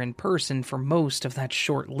together in person for most of that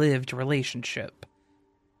short-lived relationship.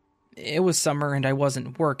 It was summer and I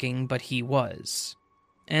wasn't working, but he was.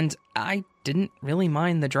 And I didn't really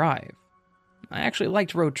mind the drive. I actually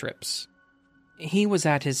liked road trips. He was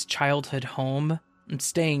at his childhood home,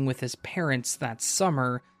 staying with his parents that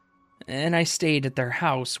summer, and I stayed at their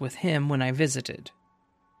house with him when I visited.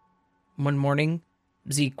 One morning,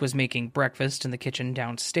 Zeke was making breakfast in the kitchen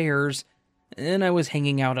downstairs, and I was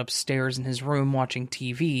hanging out upstairs in his room watching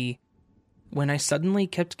TV, when I suddenly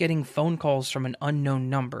kept getting phone calls from an unknown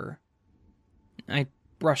number. I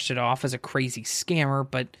brushed it off as a crazy scammer,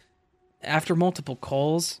 but after multiple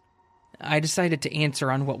calls, I decided to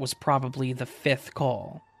answer on what was probably the 5th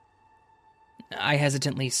call. I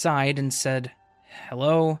hesitantly sighed and said,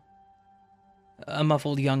 "Hello?" A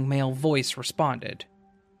muffled young male voice responded,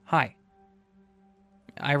 "Hi."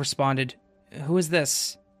 I responded, "Who is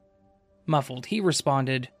this?" Muffled, he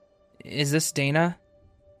responded, "Is this Dana?"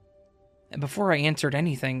 Before I answered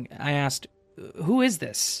anything, I asked, "Who is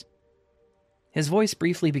this?" His voice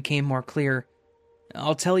briefly became more clear.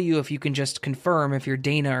 "I'll tell you if you can just confirm if you're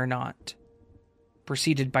Dana or not."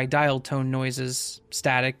 Preceded by dial tone noises,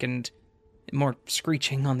 static, and more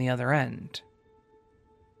screeching on the other end.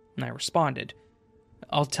 And I responded,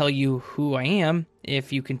 "I'll tell you who I am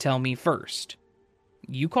if you can tell me first.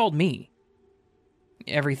 You called me."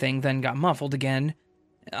 Everything then got muffled again.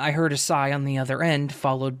 I heard a sigh on the other end,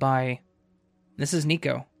 followed by, "This is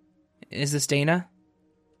Nico. Is this Dana?"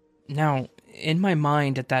 Now, in my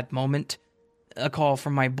mind at that moment, a call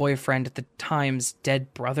from my boyfriend at the time's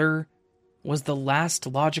dead brother was the last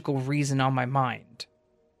logical reason on my mind.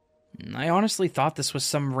 I honestly thought this was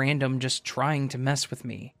some random just trying to mess with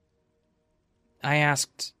me. I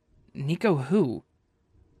asked, "Nico who?"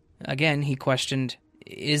 Again, he questioned,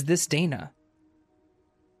 "Is this Dana?"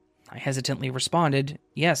 I hesitantly responded,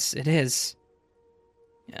 "Yes, it is."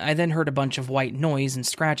 I then heard a bunch of white noise and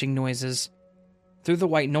scratching noises. Through the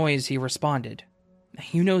white noise, he responded,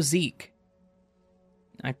 "You know Zeke."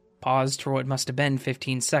 I paused for what must have been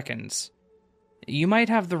 15 seconds. "You might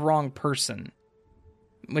have the wrong person."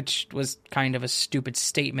 Which was kind of a stupid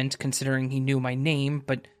statement considering he knew my name,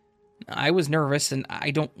 but I was nervous and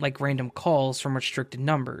I don't like random calls from restricted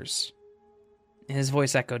numbers. His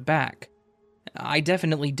voice echoed back, "I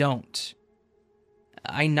definitely don't."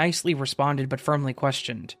 I nicely responded but firmly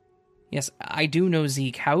questioned, "Yes, I do know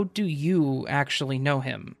Zeke. How do you actually know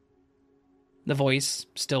him?" The voice,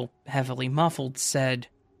 still heavily muffled, said,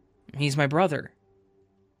 "He's my brother."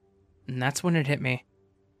 And that's when it hit me.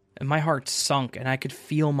 My heart sunk and I could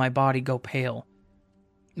feel my body go pale.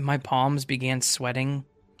 My palms began sweating,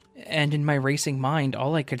 and in my racing mind,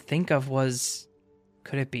 all I could think of was,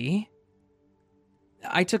 could it be?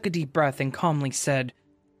 I took a deep breath and calmly said,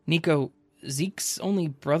 "Nico, Zeke's only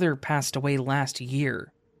brother passed away last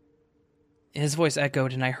year." His voice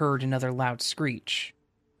echoed and I heard another loud screech.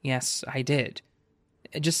 Yes, I did.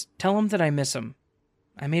 "Just tell him that I miss him.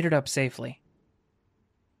 I made it up safely."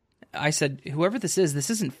 I said, "Whoever this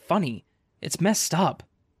isn't funny. It's messed up."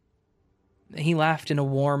 He laughed in a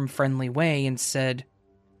warm, friendly way and said,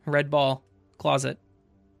 "Red ball, closet."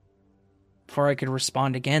 Before I could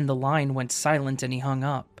respond again, the line went silent and he hung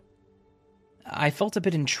up. I felt a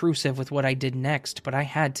bit intrusive with what I did next, but I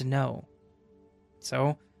had to know.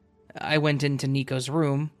 So, I went into Nico's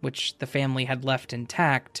room, which the family had left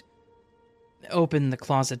intact, opened the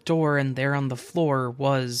closet door, and there on the floor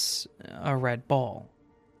was a red ball.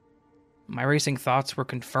 My racing thoughts were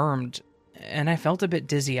confirmed, and I felt a bit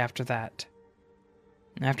dizzy after that.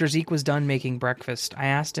 After Zeke was done making breakfast, I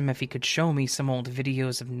asked him if he could show me some old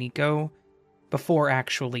videos of Nico before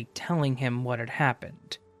actually telling him what had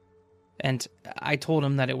happened. And I told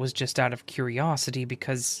him that it was just out of curiosity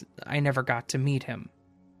because I never got to meet him.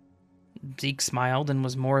 Zeke smiled and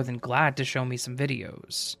was more than glad to show me some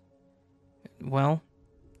videos. Well,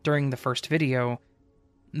 during the first video,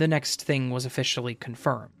 the next thing was officially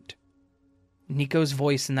confirmed. Nico's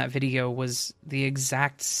voice in that video was the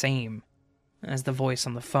exact same as the voice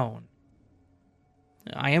on the phone.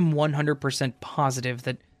 I am 100% positive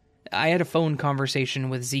that I had a phone conversation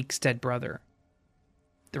with Zeke's dead brother.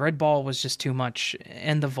 The red ball was just too much,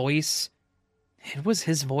 and the voice, it was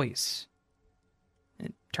his voice.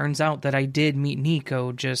 It turns out that I did meet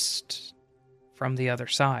Nico, just from the other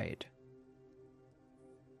side.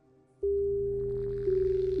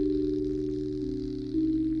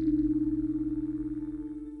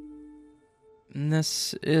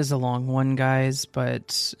 This is a long one, guys,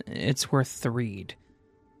 but it's worth the read.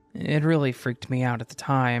 It really freaked me out at the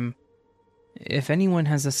time. If anyone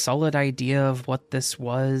has a solid idea of what this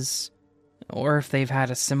was, or if they've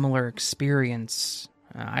had a similar experience,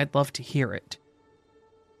 I'd love to hear it.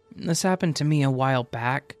 This happened to me a while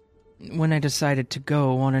back, when I decided to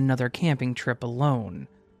go on another camping trip alone.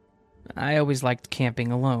 I always liked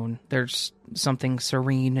camping alone. There's something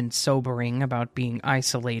serene and sobering about being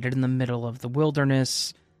isolated in the middle of the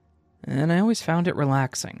wilderness, and I always found it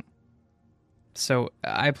relaxing. So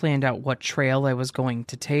I planned out what trail I was going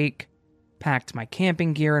to take, packed my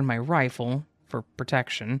camping gear and my rifle for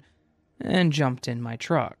protection, and jumped in my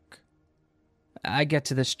truck. I get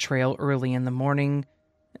to this trail early in the morning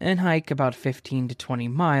and hike about 15 to 20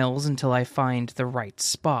 miles until I find the right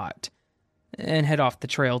spot, and head off the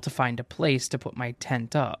trail to find a place to put my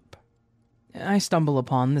tent up. I stumble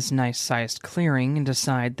upon this nice-sized clearing and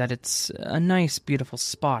decide that it's a nice, beautiful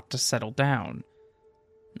spot to settle down.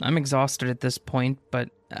 I'm exhausted at this point, but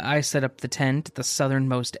I set up the tent at the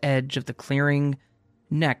southernmost edge of the clearing,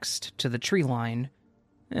 next to the tree line,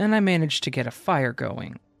 and I manage to get a fire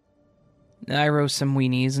going. I roast some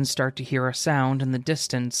weenies and start to hear a sound in the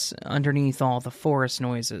distance underneath all the forest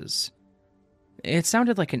noises. It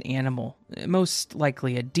sounded like an animal, most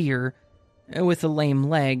likely a deer, with a lame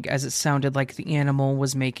leg, as it sounded like the animal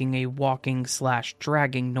was making a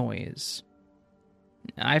walking/dragging noise.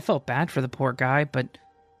 I felt bad for the poor guy, but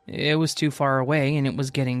it was too far away and it was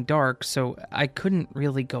getting dark, so I couldn't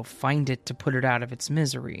really go find it to put it out of its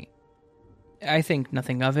misery. I think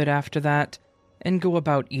nothing of it after that, and go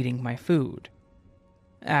about eating my food.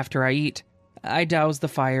 After I eat, I douse the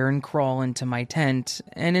fire and crawl into my tent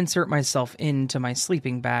and insert myself into my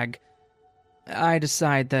sleeping bag. I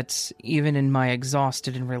decide that, even in my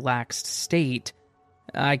exhausted and relaxed state,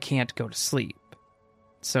 I can't go to sleep.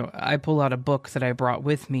 So I pull out a book that I brought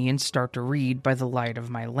with me and start to read by the light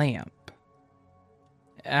of my lamp.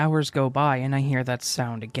 Hours go by and I hear that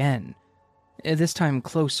sound again, this time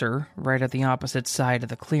closer, right at the opposite side of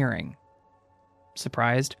the clearing.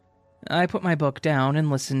 Surprised, I put my book down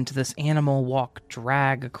and listen to this animal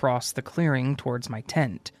drag across the clearing towards my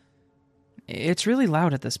tent. It's really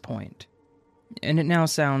loud at this point, and it now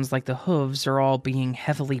sounds like the hooves are all being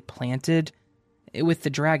heavily planted, with the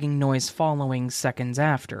dragging noise following seconds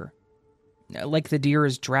after, like the deer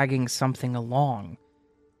is dragging something along.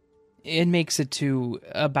 It makes it to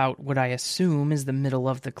about what I assume is the middle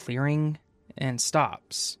of the clearing, and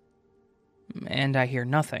stops. And I hear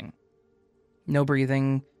nothing. No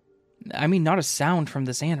breathing. Not a sound from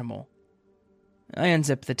this animal. I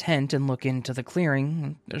unzip the tent and look into the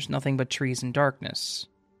clearing. There's nothing but trees and darkness.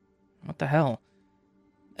 What the hell?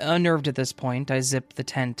 Unnerved at this point, I zip the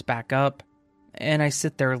tent back up, and I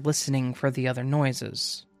sit there listening for the other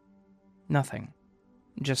noises. Nothing.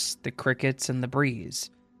 Just the crickets and the breeze.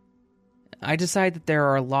 I decide that there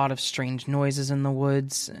are a lot of strange noises in the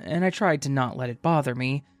woods, and I tried to not let it bother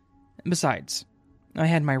me. Besides, I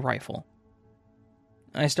had my rifle.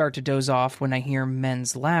 I start to doze off when I hear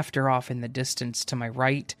men's laughter off in the distance to my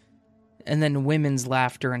right, and then women's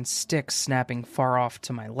laughter and sticks snapping far off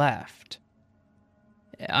to my left.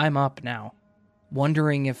 I'm up now,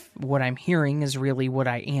 wondering if what I'm hearing is really what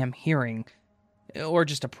I am hearing, or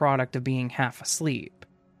just a product of being half asleep.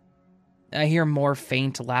 I hear more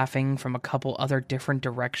faint laughing from a couple other different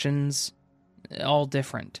directions, all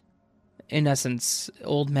different. In essence,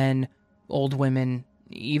 old men, old women,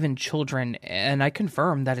 even children, and I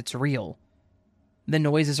confirm that it's real. The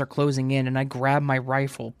noises are closing in, and I grab my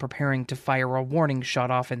rifle, preparing to fire a warning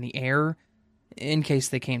shot off in the air, in case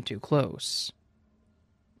they came too close.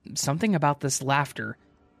 Something about this laughter,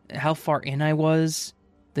 how far in I was,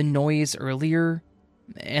 the noise earlier,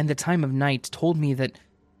 and the time of night told me that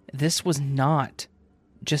this was not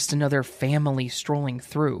just another family strolling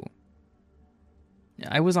through.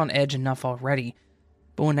 I was on edge enough already,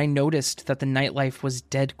 but when I noticed that the nightlife was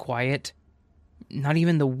dead quiet, not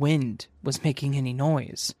even the wind was making any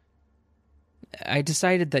noise, I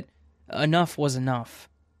decided that enough was enough.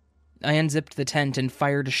 I unzipped the tent and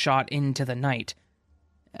fired a shot into the night.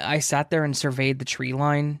 I sat there and surveyed the tree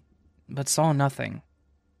line, but saw nothing.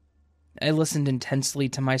 I listened intensely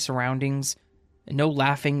to my surroundings. No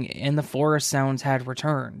laughing, and the forest sounds had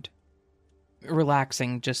returned.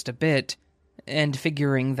 Relaxing just a bit, and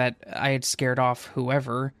figuring that I had scared off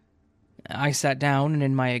whoever, I sat down, and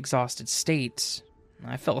in my exhausted state,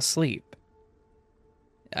 I fell asleep.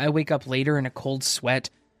 I wake up later in a cold sweat,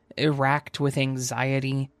 racked with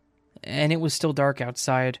anxiety, and it was still dark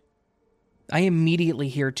outside. I immediately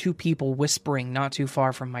hear two people whispering not too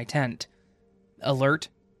far from my tent. Alert,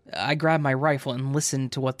 I grab my rifle and listen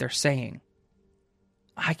to what they're saying.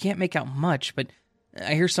 I can't make out much, but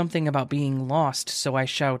I hear something about being lost, so I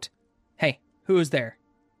shout, "Hey, who is there?"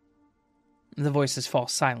 The voices fall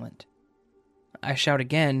silent. I shout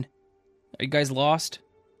again, "Are you guys lost?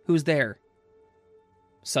 Who's there?"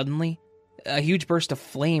 Suddenly, a huge burst of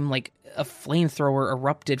flame, like a flamethrower,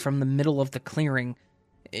 erupted from the middle of the clearing,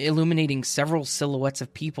 illuminating several silhouettes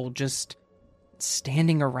of people just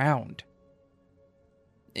standing around.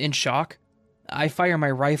 In shock, I fire my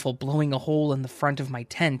rifle, blowing a hole in the front of my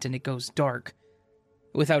tent, and it goes dark.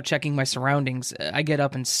 Without checking my surroundings, I get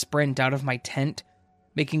up and sprint out of my tent,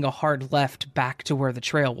 making a hard left back to where the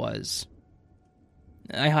trail was.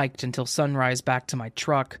 I hiked until sunrise back to my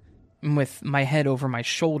truck, with my head over my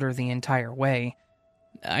shoulder the entire way.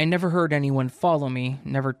 I never heard anyone follow me,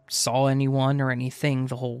 never saw anyone or anything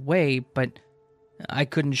the whole way, but I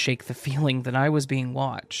couldn't shake the feeling that I was being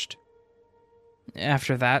watched.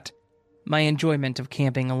 After that, my enjoyment of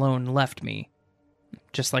camping alone left me,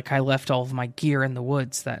 just like I left all of my gear in the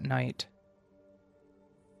woods that night.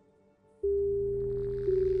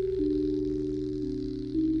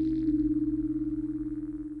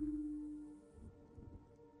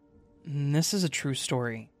 This is a true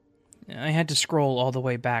story. I had to scroll all the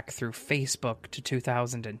way back through Facebook to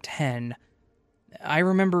 2010. I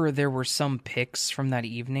remember there were some pics from that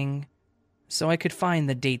evening, so I could find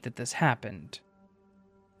the date that this happened.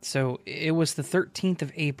 So it was the 13th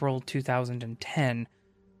of April 2010.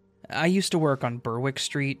 I used to work on Berwick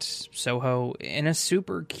Street, Soho, in a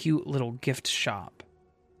super cute little gift shop.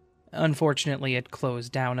 Unfortunately, it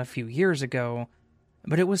closed down a few years ago,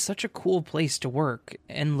 but it was such a cool place to work,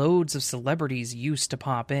 and loads of celebrities used to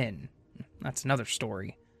pop in. That's another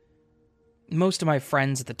story. Most of my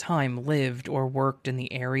friends at the time lived or worked in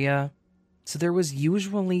the area, so there was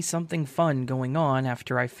usually something fun going on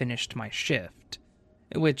after I finished my shift,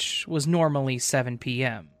 which was normally 7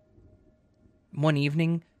 p.m. One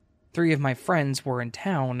evening, 3 of my friends were in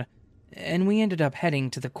town, and we ended up heading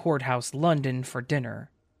to the Courthouse London for dinner.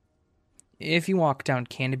 If you walk down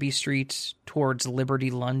Canopy Street towards Liberty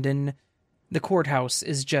London, the courthouse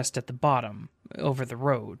is just at the bottom, over the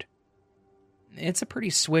road. It's a pretty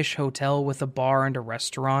swish hotel with a bar and a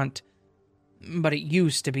restaurant, but it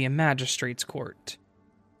used to be a magistrate's court.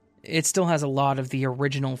 It still has a lot of the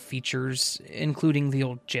original features, including the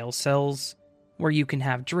old jail cells, where you can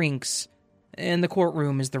have drinks, and the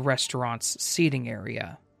courtroom is the restaurant's seating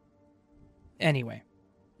area. Anyway,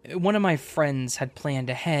 one of my friends had planned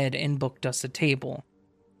ahead and booked us a table,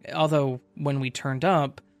 although when we turned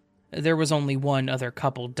up, there was only one other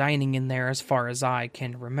couple dining in there as far as I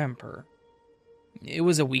can remember. It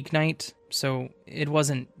was a weeknight, so it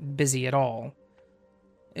wasn't busy at all.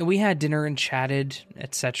 We had dinner and chatted,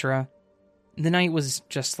 etc. The night was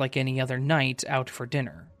just like any other night out for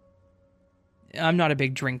dinner. I'm not a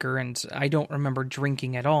big drinker, and I don't remember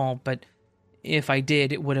drinking at all, but if I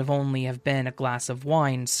did, it would have only have been a glass of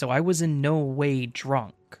wine, so I was in no way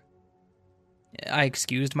drunk. I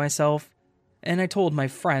excused myself, and I told my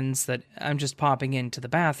friends that I'm just popping into the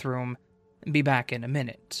bathroom and be back in a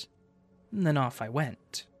minute. And then off I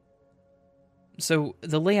went. So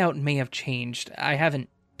the layout may have changed. I haven't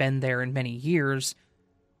been there in many years,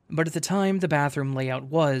 but at the time the bathroom layout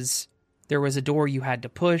was, there was a door you had to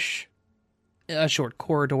push, a short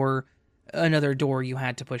corridor, another door you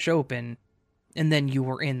had to push open, and then you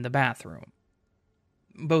were in the bathroom.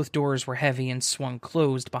 Both doors were heavy and swung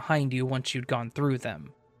closed behind you once you'd gone through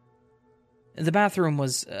them. The bathroom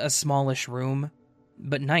was a smallish room,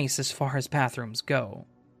 but nice as far as bathrooms go.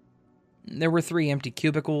 There were 3 empty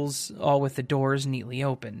cubicles, all with the doors neatly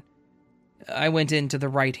open. I went into the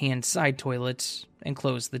right-hand side toilet and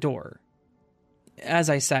closed the door. As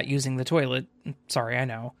I sat using the toilet, sorry, I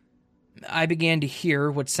know, I began to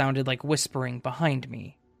hear what sounded like whispering behind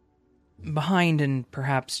me. Behind and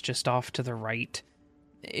perhaps just off to the right.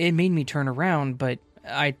 It made me turn around, but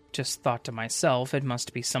I just thought to myself it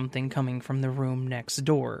must be something coming from the room next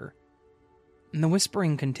door. The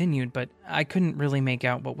whispering continued, but I couldn't really make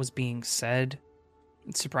out what was being said.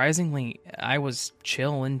 Surprisingly, I was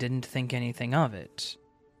chill and didn't think anything of it.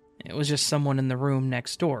 It was just someone in the room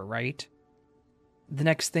next door, right? The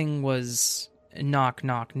next thing was knock,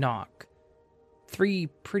 knock, knock. 3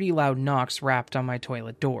 pretty loud knocks rapped on my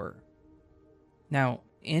toilet door. Now,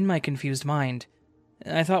 in my confused mind,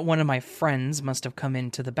 I thought one of my friends must have come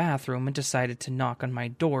into the bathroom and decided to knock on my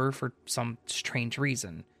door for some strange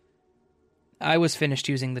reason. I was finished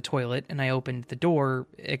using the toilet and I opened the door,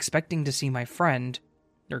 expecting to see my friend,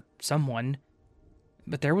 or someone,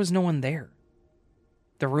 but there was no one there.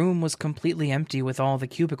 The room was completely empty with all the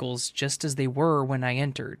cubicles just as they were when I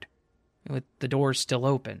entered, with the doors still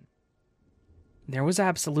open. There was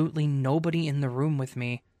absolutely nobody in the room with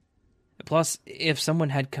me. Plus, if someone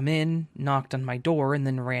had come in, knocked on my door, and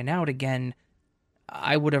then ran out again,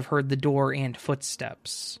 I would have heard the door and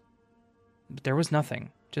footsteps. But there was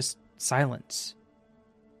nothing, just silence.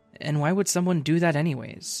 And why would someone do that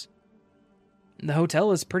anyways? The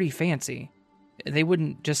hotel is pretty fancy. They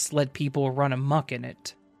wouldn't just let people run amok in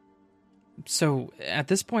it. So, at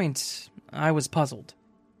this point, I was puzzled,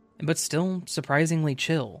 but still surprisingly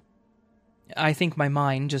chill. I think my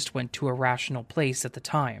mind just went to a rational place at the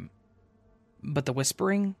time. But the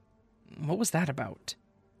whispering? What was that about?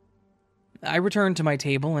 I returned to my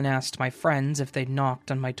table and asked my friends if they'd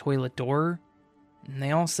knocked on my toilet door, and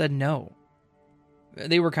they all said no.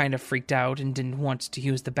 They were kind of freaked out and didn't want to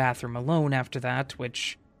use the bathroom alone after that,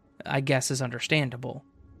 which I guess is understandable.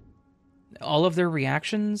 All of their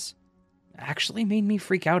reactions actually made me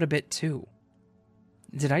freak out a bit too.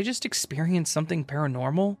 Did I just experience something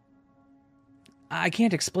paranormal? I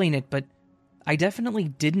can't explain it, but I definitely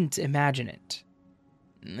didn't imagine it.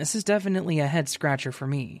 This is definitely a head-scratcher for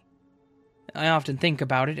me. I often think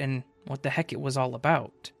about it and what the heck it was all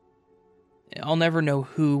about. I'll never know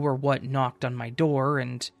who or what knocked on my door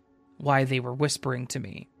and why they were whispering to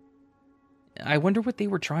me. I wonder what they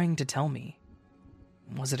were trying to tell me.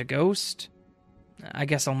 Was it a ghost? I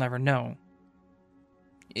guess I'll never know.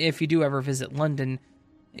 If you do ever visit London,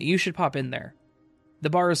 you should pop in there. The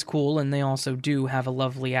bar is cool and they also do have a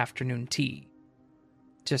lovely afternoon tea.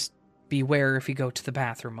 Just beware if you go to the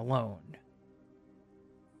bathroom alone.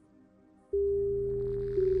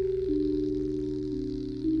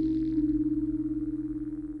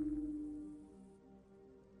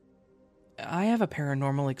 I have a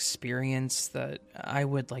paranormal experience that I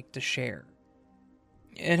would like to share.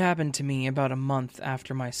 It happened to me about a month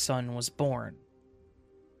after my son was born.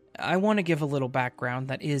 I want to give a little background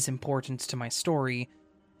that is important to my story.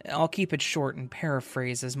 I'll keep it short and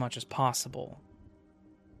paraphrase as much as possible.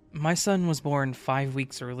 My son was born 5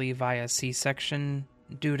 weeks early via C-section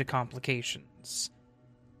due to complications.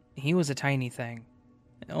 He was a tiny thing,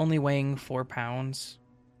 only weighing 4 pounds.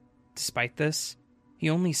 Despite this, he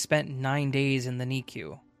only spent 9 days in the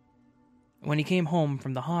NICU. When he came home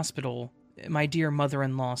from the hospital, my dear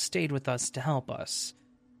mother-in-law stayed with us to help us,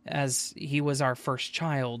 as he was our first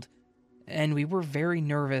child, and we were very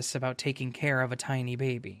nervous about taking care of a tiny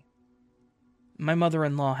baby. My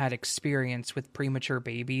mother-in-law had experience with premature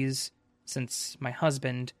babies, since my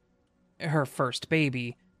husband, her first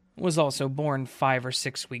baby, was also born 5 or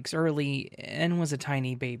 6 weeks early and was a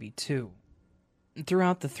tiny baby too.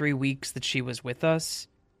 Throughout the 3 weeks that she was with us,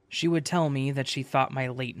 she would tell me that she thought my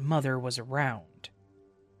late mother was around.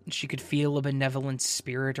 She could feel a benevolent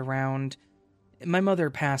spirit around. My mother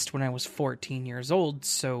passed when I was 14 years old,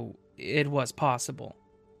 so it was possible.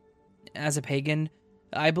 As a pagan,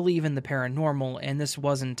 I believe in the paranormal, and this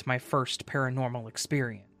wasn't my first paranormal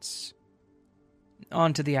experience.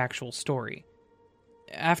 On to the actual story.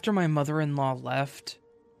 After my mother-in-law left,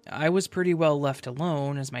 I was pretty well left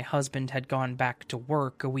alone as my husband had gone back to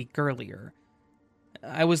work a week earlier.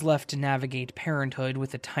 I was left to navigate parenthood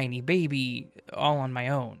with a tiny baby, all on my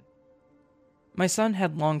own. My son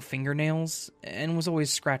had long fingernails and was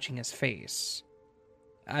always scratching his face.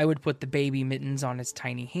 I would put the baby mittens on his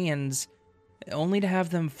tiny hands, only to have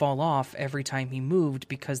them fall off every time he moved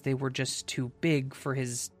because they were just too big for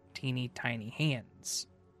his teeny tiny hands.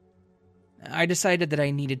 I decided that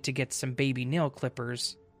I needed to get some baby nail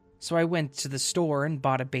clippers, so I went to the store and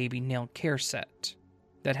bought a baby nail care set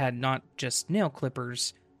that had not just nail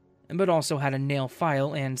clippers, but also had a nail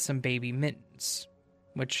file and some baby mittens,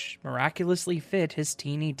 which miraculously fit his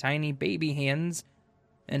teeny tiny baby hands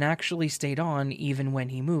and actually stayed on even when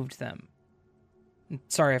he moved them.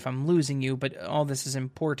 Sorry if I'm losing you, but all this is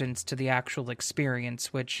important to the actual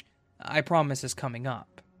experience, which I promise is coming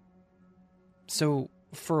up. So,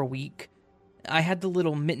 for a week, I had the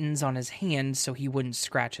little mittens on his hands so he wouldn't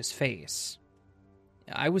scratch his face.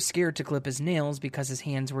 I was scared to clip his nails because his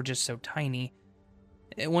hands were just so tiny.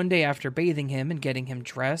 One day after bathing him and getting him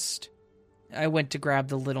dressed, I went to grab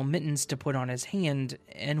the little mittens to put on his hand,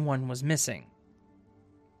 and one was missing.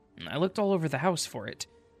 I looked all over the house for it,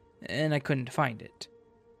 and I couldn't find it.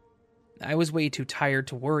 I was way too tired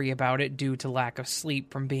to worry about it due to lack of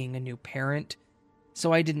sleep from being a new parent,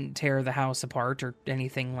 so I didn't tear the house apart or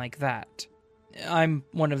anything like that. I'm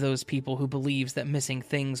one of those people who believes that missing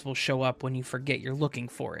things will show up when you forget you're looking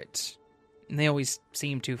for it. And they always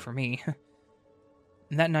seem to for me.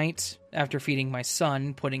 That night, after feeding my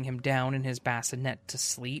son, putting him down in his bassinet to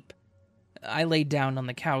sleep, I laid down on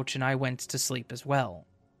the couch and I went to sleep as well.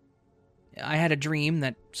 I had a dream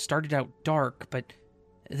that started out dark, but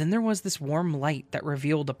then there was this warm light that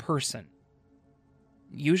revealed a person.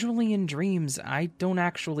 Usually in dreams, I don't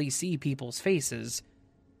actually see people's faces,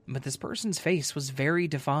 but this person's face was very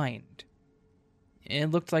defined. It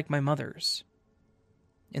looked like my mother's.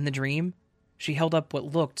 In the dream, she held up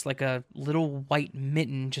what looked like a little white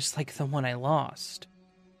mitten just like the one I lost.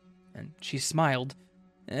 And she smiled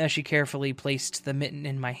as she carefully placed the mitten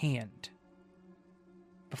in my hand.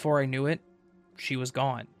 Before I knew it, she was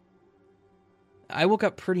gone. I woke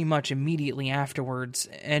up pretty much immediately afterwards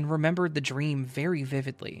and remembered the dream very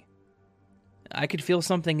vividly. I could feel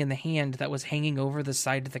something in the hand that was hanging over the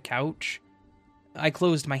side of the couch. I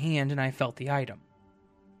closed my hand and I felt the item.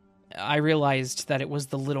 I realized that it was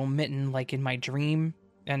the little mitten like in my dream,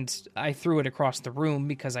 and I threw it across the room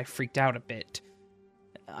because I freaked out a bit.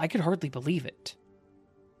 I could hardly believe it.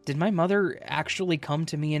 Did my mother actually come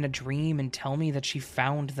to me in a dream and tell me that she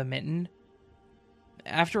found the mitten?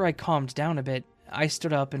 After I calmed down a bit, I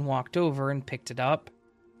stood up and walked over and picked it up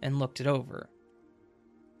and looked it over.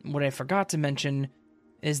 What I forgot to mention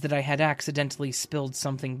is that I had accidentally spilled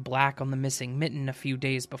something black on the missing mitten a few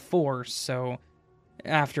days before, so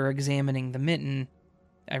after examining the mitten,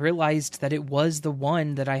 I realized that it was the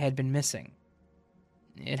one that I had been missing.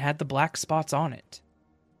 It had the black spots on it.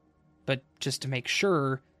 But just to make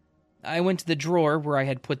sure, I went to the drawer where I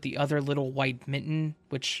had put the other little white mitten,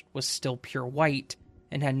 which was still pure white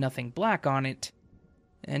and had nothing black on it,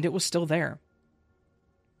 and it was still there.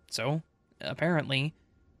 So, apparently,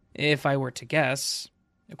 if I were to guess,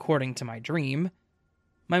 according to my dream,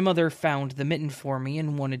 my mother found the mitten for me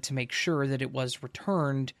and wanted to make sure that it was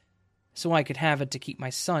returned so I could have it to keep my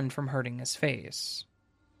son from hurting his face.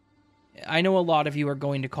 I know a lot of you are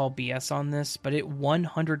going to call BS on this, but it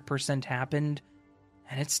 100% happened,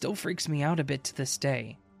 and it still freaks me out a bit to this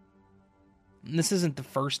day. This isn't the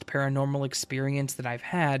first paranormal experience that I've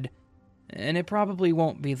had, and it probably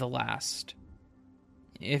won't be the last.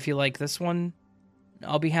 If you like this one,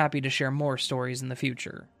 I'll be happy to share more stories in the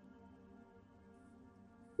future.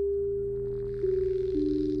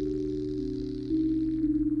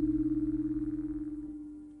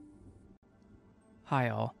 Hi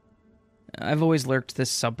all. I've always lurked this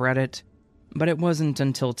subreddit, but it wasn't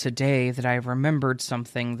until today that I remembered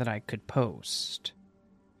something that I could post.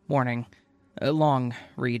 Warning, a long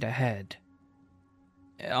read ahead.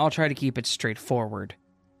 I'll try to keep it straightforward.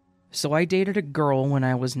 So I dated a girl when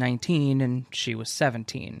I was 19 and she was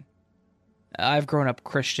 17. I've grown up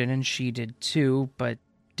Christian and she did too, but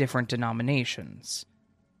different denominations.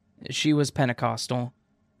 She was Pentecostal.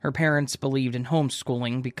 Her parents believed in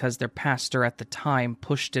homeschooling because their pastor at the time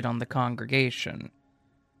pushed it on the congregation.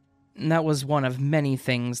 And that was one of many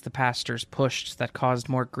things the pastors pushed that caused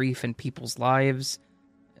more grief in people's lives,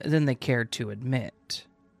 than they cared to admit.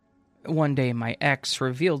 One day, my ex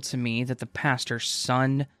revealed to me that the pastor's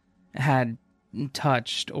son had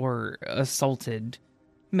touched or assaulted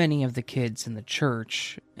many of the kids in the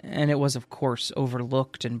church, and it was, of course,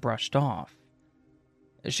 overlooked and brushed off.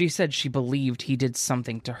 She said she believed he did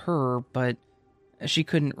something to her, but she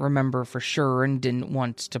couldn't remember for sure and didn't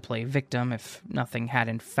want to play victim if nothing had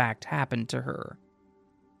in fact happened to her.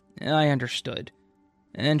 I understood,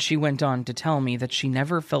 and she went on to tell me that she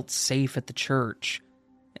never felt safe at the church,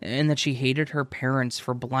 and that she hated her parents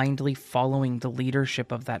for blindly following the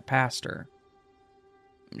leadership of that pastor.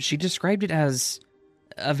 She described it as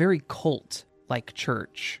a very cult-like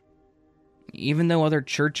church. Even though other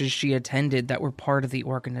churches she attended that were part of the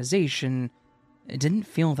organization didn't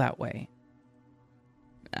feel that way.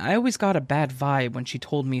 I always got a bad vibe when she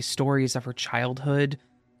told me stories of her childhood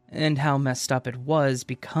and how messed up it was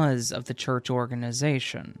because of the church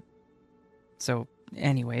organization. So,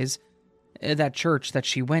 anyways, that church that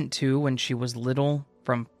she went to when she was little,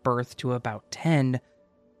 from birth to about 10,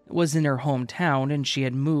 was in her hometown, and she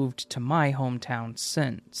had moved to my hometown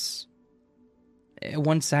since.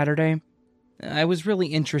 One Saturday, I was really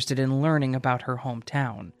interested in learning about her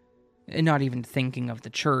hometown, not even thinking of the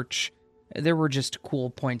church. There were just cool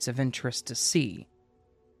points of interest to see.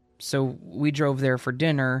 So we drove there for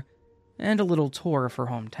dinner and a little tour of her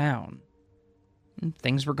hometown.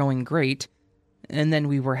 Things were going great, and then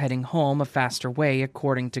we were heading home a faster way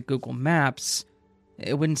according to Google Maps,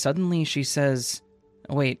 when suddenly she says,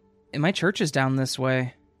 "Wait, my church is down this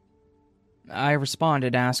way." I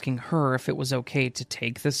responded asking her if it was okay to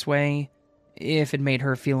take this way, if it made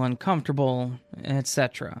her feel uncomfortable,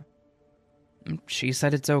 etc. She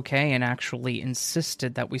said it's okay and actually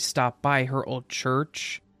insisted that we stop by her old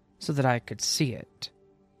church so that I could see it.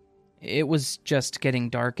 It was just getting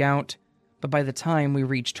dark out, but by the time we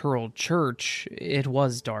reached her old church, it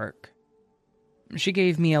was dark. She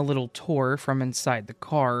gave me a little tour from inside the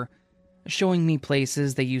car, showing me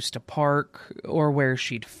places they used to park, or where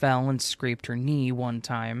she'd fell and scraped her knee one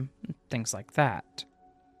time, things like that.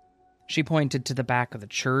 She pointed to the back of the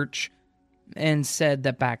church, and said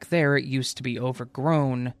that back there it used to be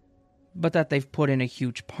overgrown, but that they've put in a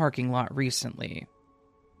huge parking lot recently.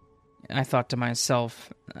 I thought to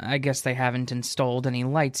myself, I guess they haven't installed any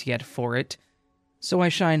lights yet for it, so I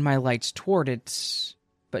shine my lights toward it,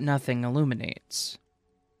 but nothing illuminates.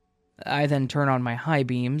 I then turn on my high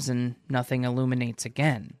beams and nothing illuminates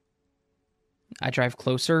again. I drive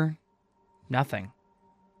closer, nothing.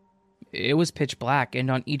 It was pitch black,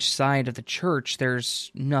 and on each side of the church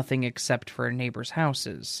there's nothing except for neighbors'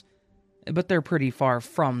 houses, but they're pretty far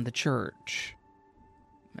from the church.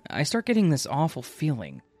 I start getting this awful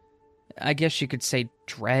feeling. I guess you could say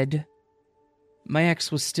dread. My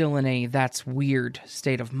ex was still in a "that's weird"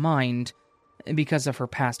 state of mind. Because of her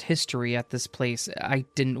past history at this place, I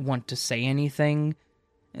didn't want to say anything,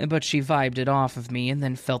 but she vibed it off of me and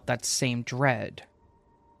then felt that same dread.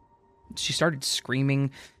 She started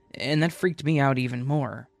screaming, and that freaked me out even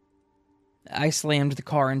more. I slammed the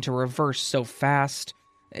car into reverse so fast,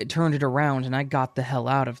 it turned it around, and I got the hell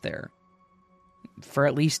out of there. For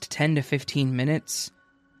at least 10 to 15 minutes,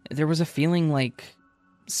 there was a feeling like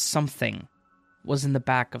something was in the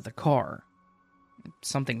back of the car.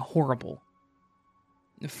 Something horrible.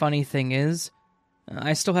 The funny thing is,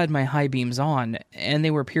 I still had my high beams on, and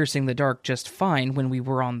they were piercing the dark just fine when we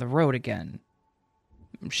were on the road again.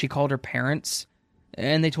 She called her parents,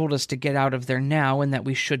 and they told us to get out of there now and that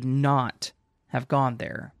we should not have gone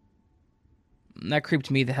there. That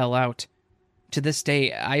creeped me the hell out. To this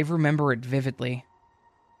day, I remember it vividly.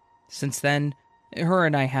 Since then, her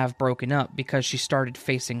and I have broken up because she started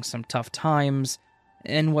facing some tough times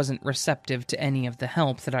and wasn't receptive to any of the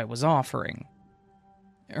help that I was offering.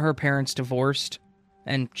 Her parents divorced,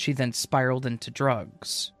 and she then spiraled into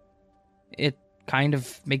drugs. It kind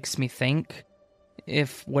of makes me think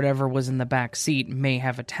if whatever was in the back seat may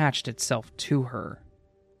have attached itself to her.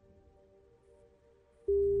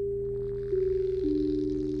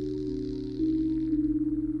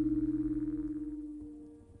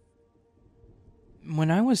 When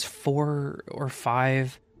I was 4 or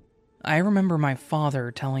 5, I remember my father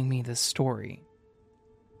telling me this story.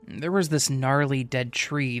 There was this gnarly dead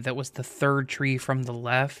tree that was the third tree from the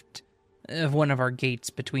left of one of our gates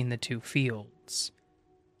between the two fields.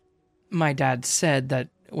 My dad said that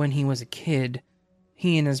when he was a kid,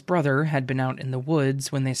 he and his brother had been out in the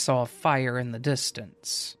woods when they saw a fire in the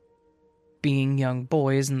distance. Being young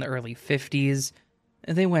boys in the early 50s,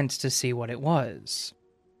 they went to see what it was.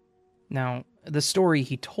 Now, the story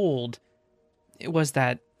he told was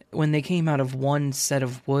that when they came out of one set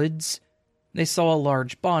of woods, they saw a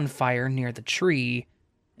large bonfire near the tree,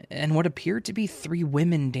 and what appeared to be 3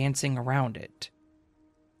 women dancing around it.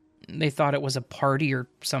 They thought it was a party or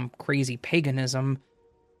some crazy paganism.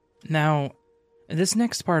 Now, this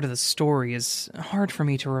next part of the story is hard for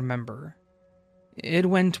me to remember. It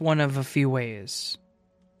went one of a few ways.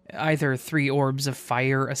 Either 3 orbs of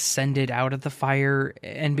fire ascended out of the fire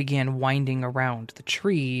and began winding around the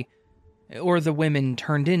tree, or the women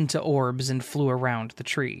turned into orbs and flew around the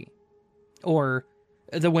tree. Or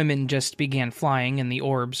the women just began flying and the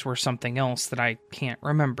orbs were something else that I can't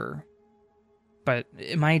remember. But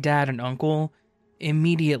my dad and uncle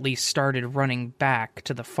immediately started running back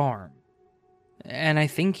to the farm. And I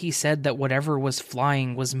think he said that whatever was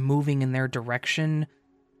flying was moving in their direction,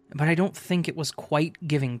 but I don't think it was quite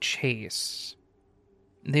giving chase.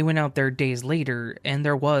 They went out there days later, and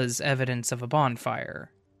there was evidence of a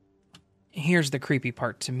bonfire. Here's the creepy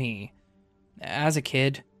part to me. As a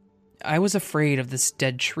kid, I was afraid of this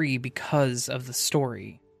dead tree because of the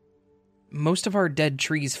story. Most of our dead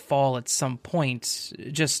trees fall at some point,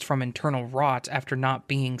 just from internal rot after not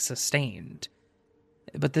being sustained.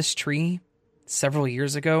 But this tree, several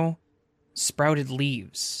years ago, sprouted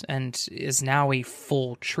leaves and is now a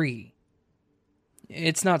full tree.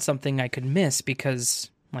 It's not something I could miss because,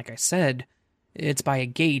 like I said, it's by a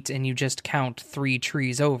gate and you just count 3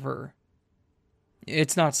 trees over.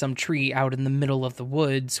 It's not some tree out in the middle of the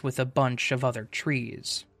woods with a bunch of other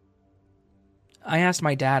trees. I asked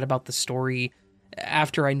my dad about the story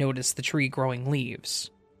after I noticed the tree growing leaves.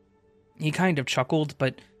 He kind of chuckled,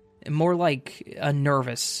 but more like a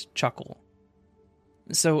nervous chuckle.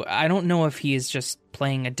 So I don't know if he is just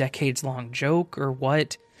playing a decades-long joke or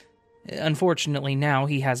what. Unfortunately, now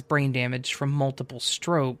he has brain damage from multiple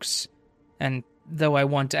strokes, and though I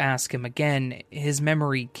want to ask him again, his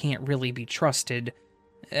memory can't really be trusted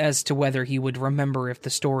as to whether he would remember if the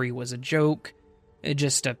story was a joke,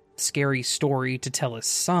 just a scary story to tell his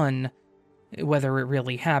son, whether it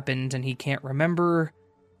really happened and he can't remember,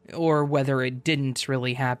 or whether it didn't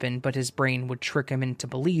really happen but his brain would trick him into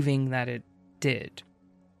believing that it did.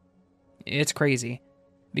 It's crazy,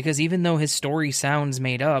 because even though his story sounds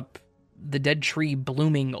made up, the dead tree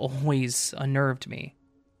blooming always unnerved me.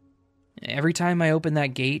 Every time I open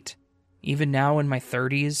that gate, even now in my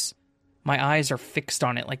 30s, my eyes are fixed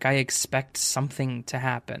on it like I expect something to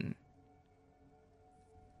happen.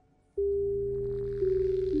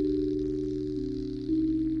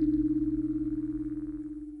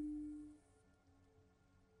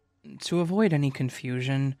 To avoid any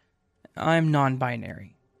confusion, I'm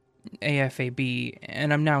non-binary, AFAB,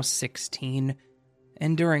 and I'm now 16,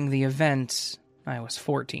 and during the event, I was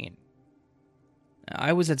 14.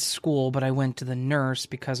 I was at school, but I went to the nurse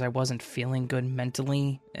because I wasn't feeling good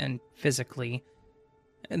mentally and physically.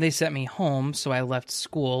 They sent me home, so I left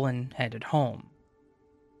school and headed home.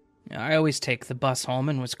 I always take the bus home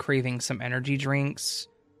and was craving some energy drinks.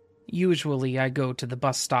 Usually I go to the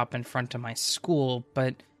bus stop in front of my school,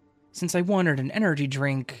 but since I wanted an energy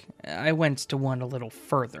drink, I went to one a little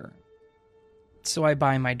further. So I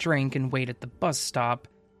buy my drink and wait at the bus stop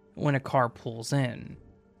when a car pulls in.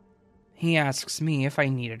 He asks me if I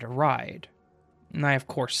needed a ride. And I of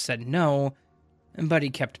course said no, but he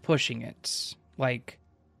kept pushing it. Like,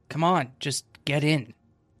 come on, just get in.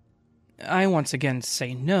 I once again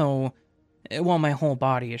say no, while my whole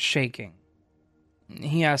body is shaking.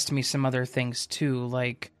 He asked me some other things too,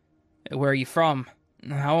 like, where are you from?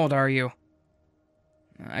 How old are you?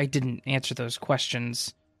 I didn't answer those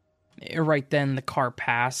questions. Right then, the car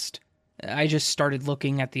passed. I just started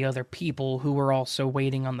looking at the other people who were also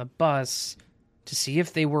waiting on the bus to see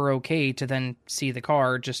if they were okay to then see the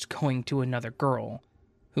car just going to another girl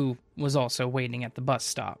who was also waiting at the bus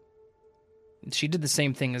stop. She did the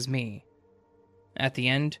same thing as me. At the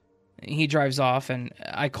end, he drives off and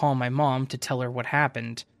I call my mom to tell her what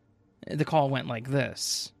happened. The call went like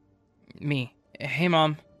this. Me. Hey,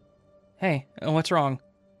 Mom. Hey, what's wrong?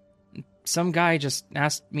 Some guy just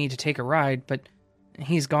asked me to take a ride, but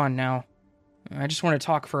he's gone now. I just want to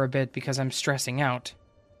talk for a bit because I'm stressing out.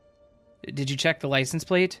 Did you check the license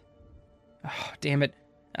plate? Oh, damn it.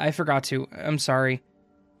 I forgot to. I'm sorry.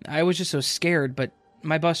 I was just so scared, but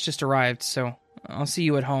my bus just arrived, so I'll see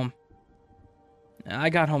you at home. I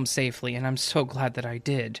got home safely, and I'm so glad that I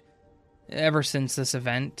did. Ever since this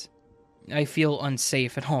event, I feel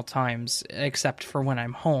unsafe at all times, except for when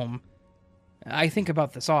I'm home. I think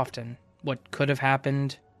about this often. What could have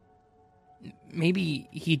happened? Maybe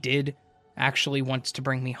he did actually want to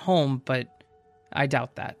bring me home, but I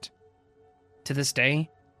doubt that. To this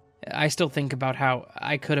day, I still think about how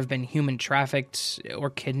I could have been human trafficked,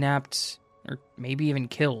 or kidnapped, or maybe even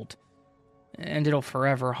killed, and it'll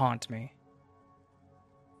forever haunt me.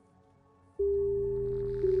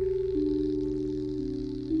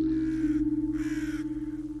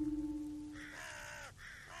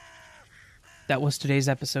 that was today's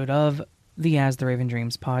episode of the As the Raven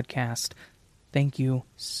Dreams podcast. Thank you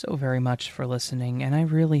so very much for listening, and I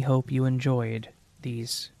really hope you enjoyed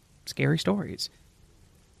these scary stories.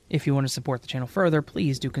 If you want to support the channel further,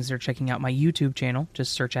 please do consider checking out my YouTube channel.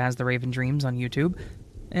 Just search As the Raven Dreams on YouTube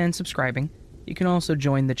and subscribing. You can also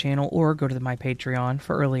join the channel or go to my Patreon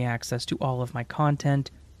for early access to all of my content.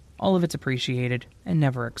 All of it's appreciated and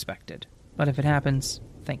never expected. But if it happens,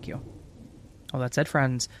 thank you. All that said,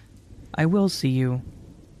 friends, I will see you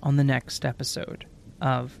on the next episode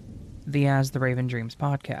of the As the Raven Dreams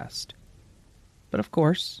podcast. But of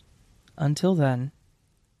course, until then,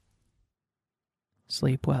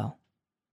 sleep well.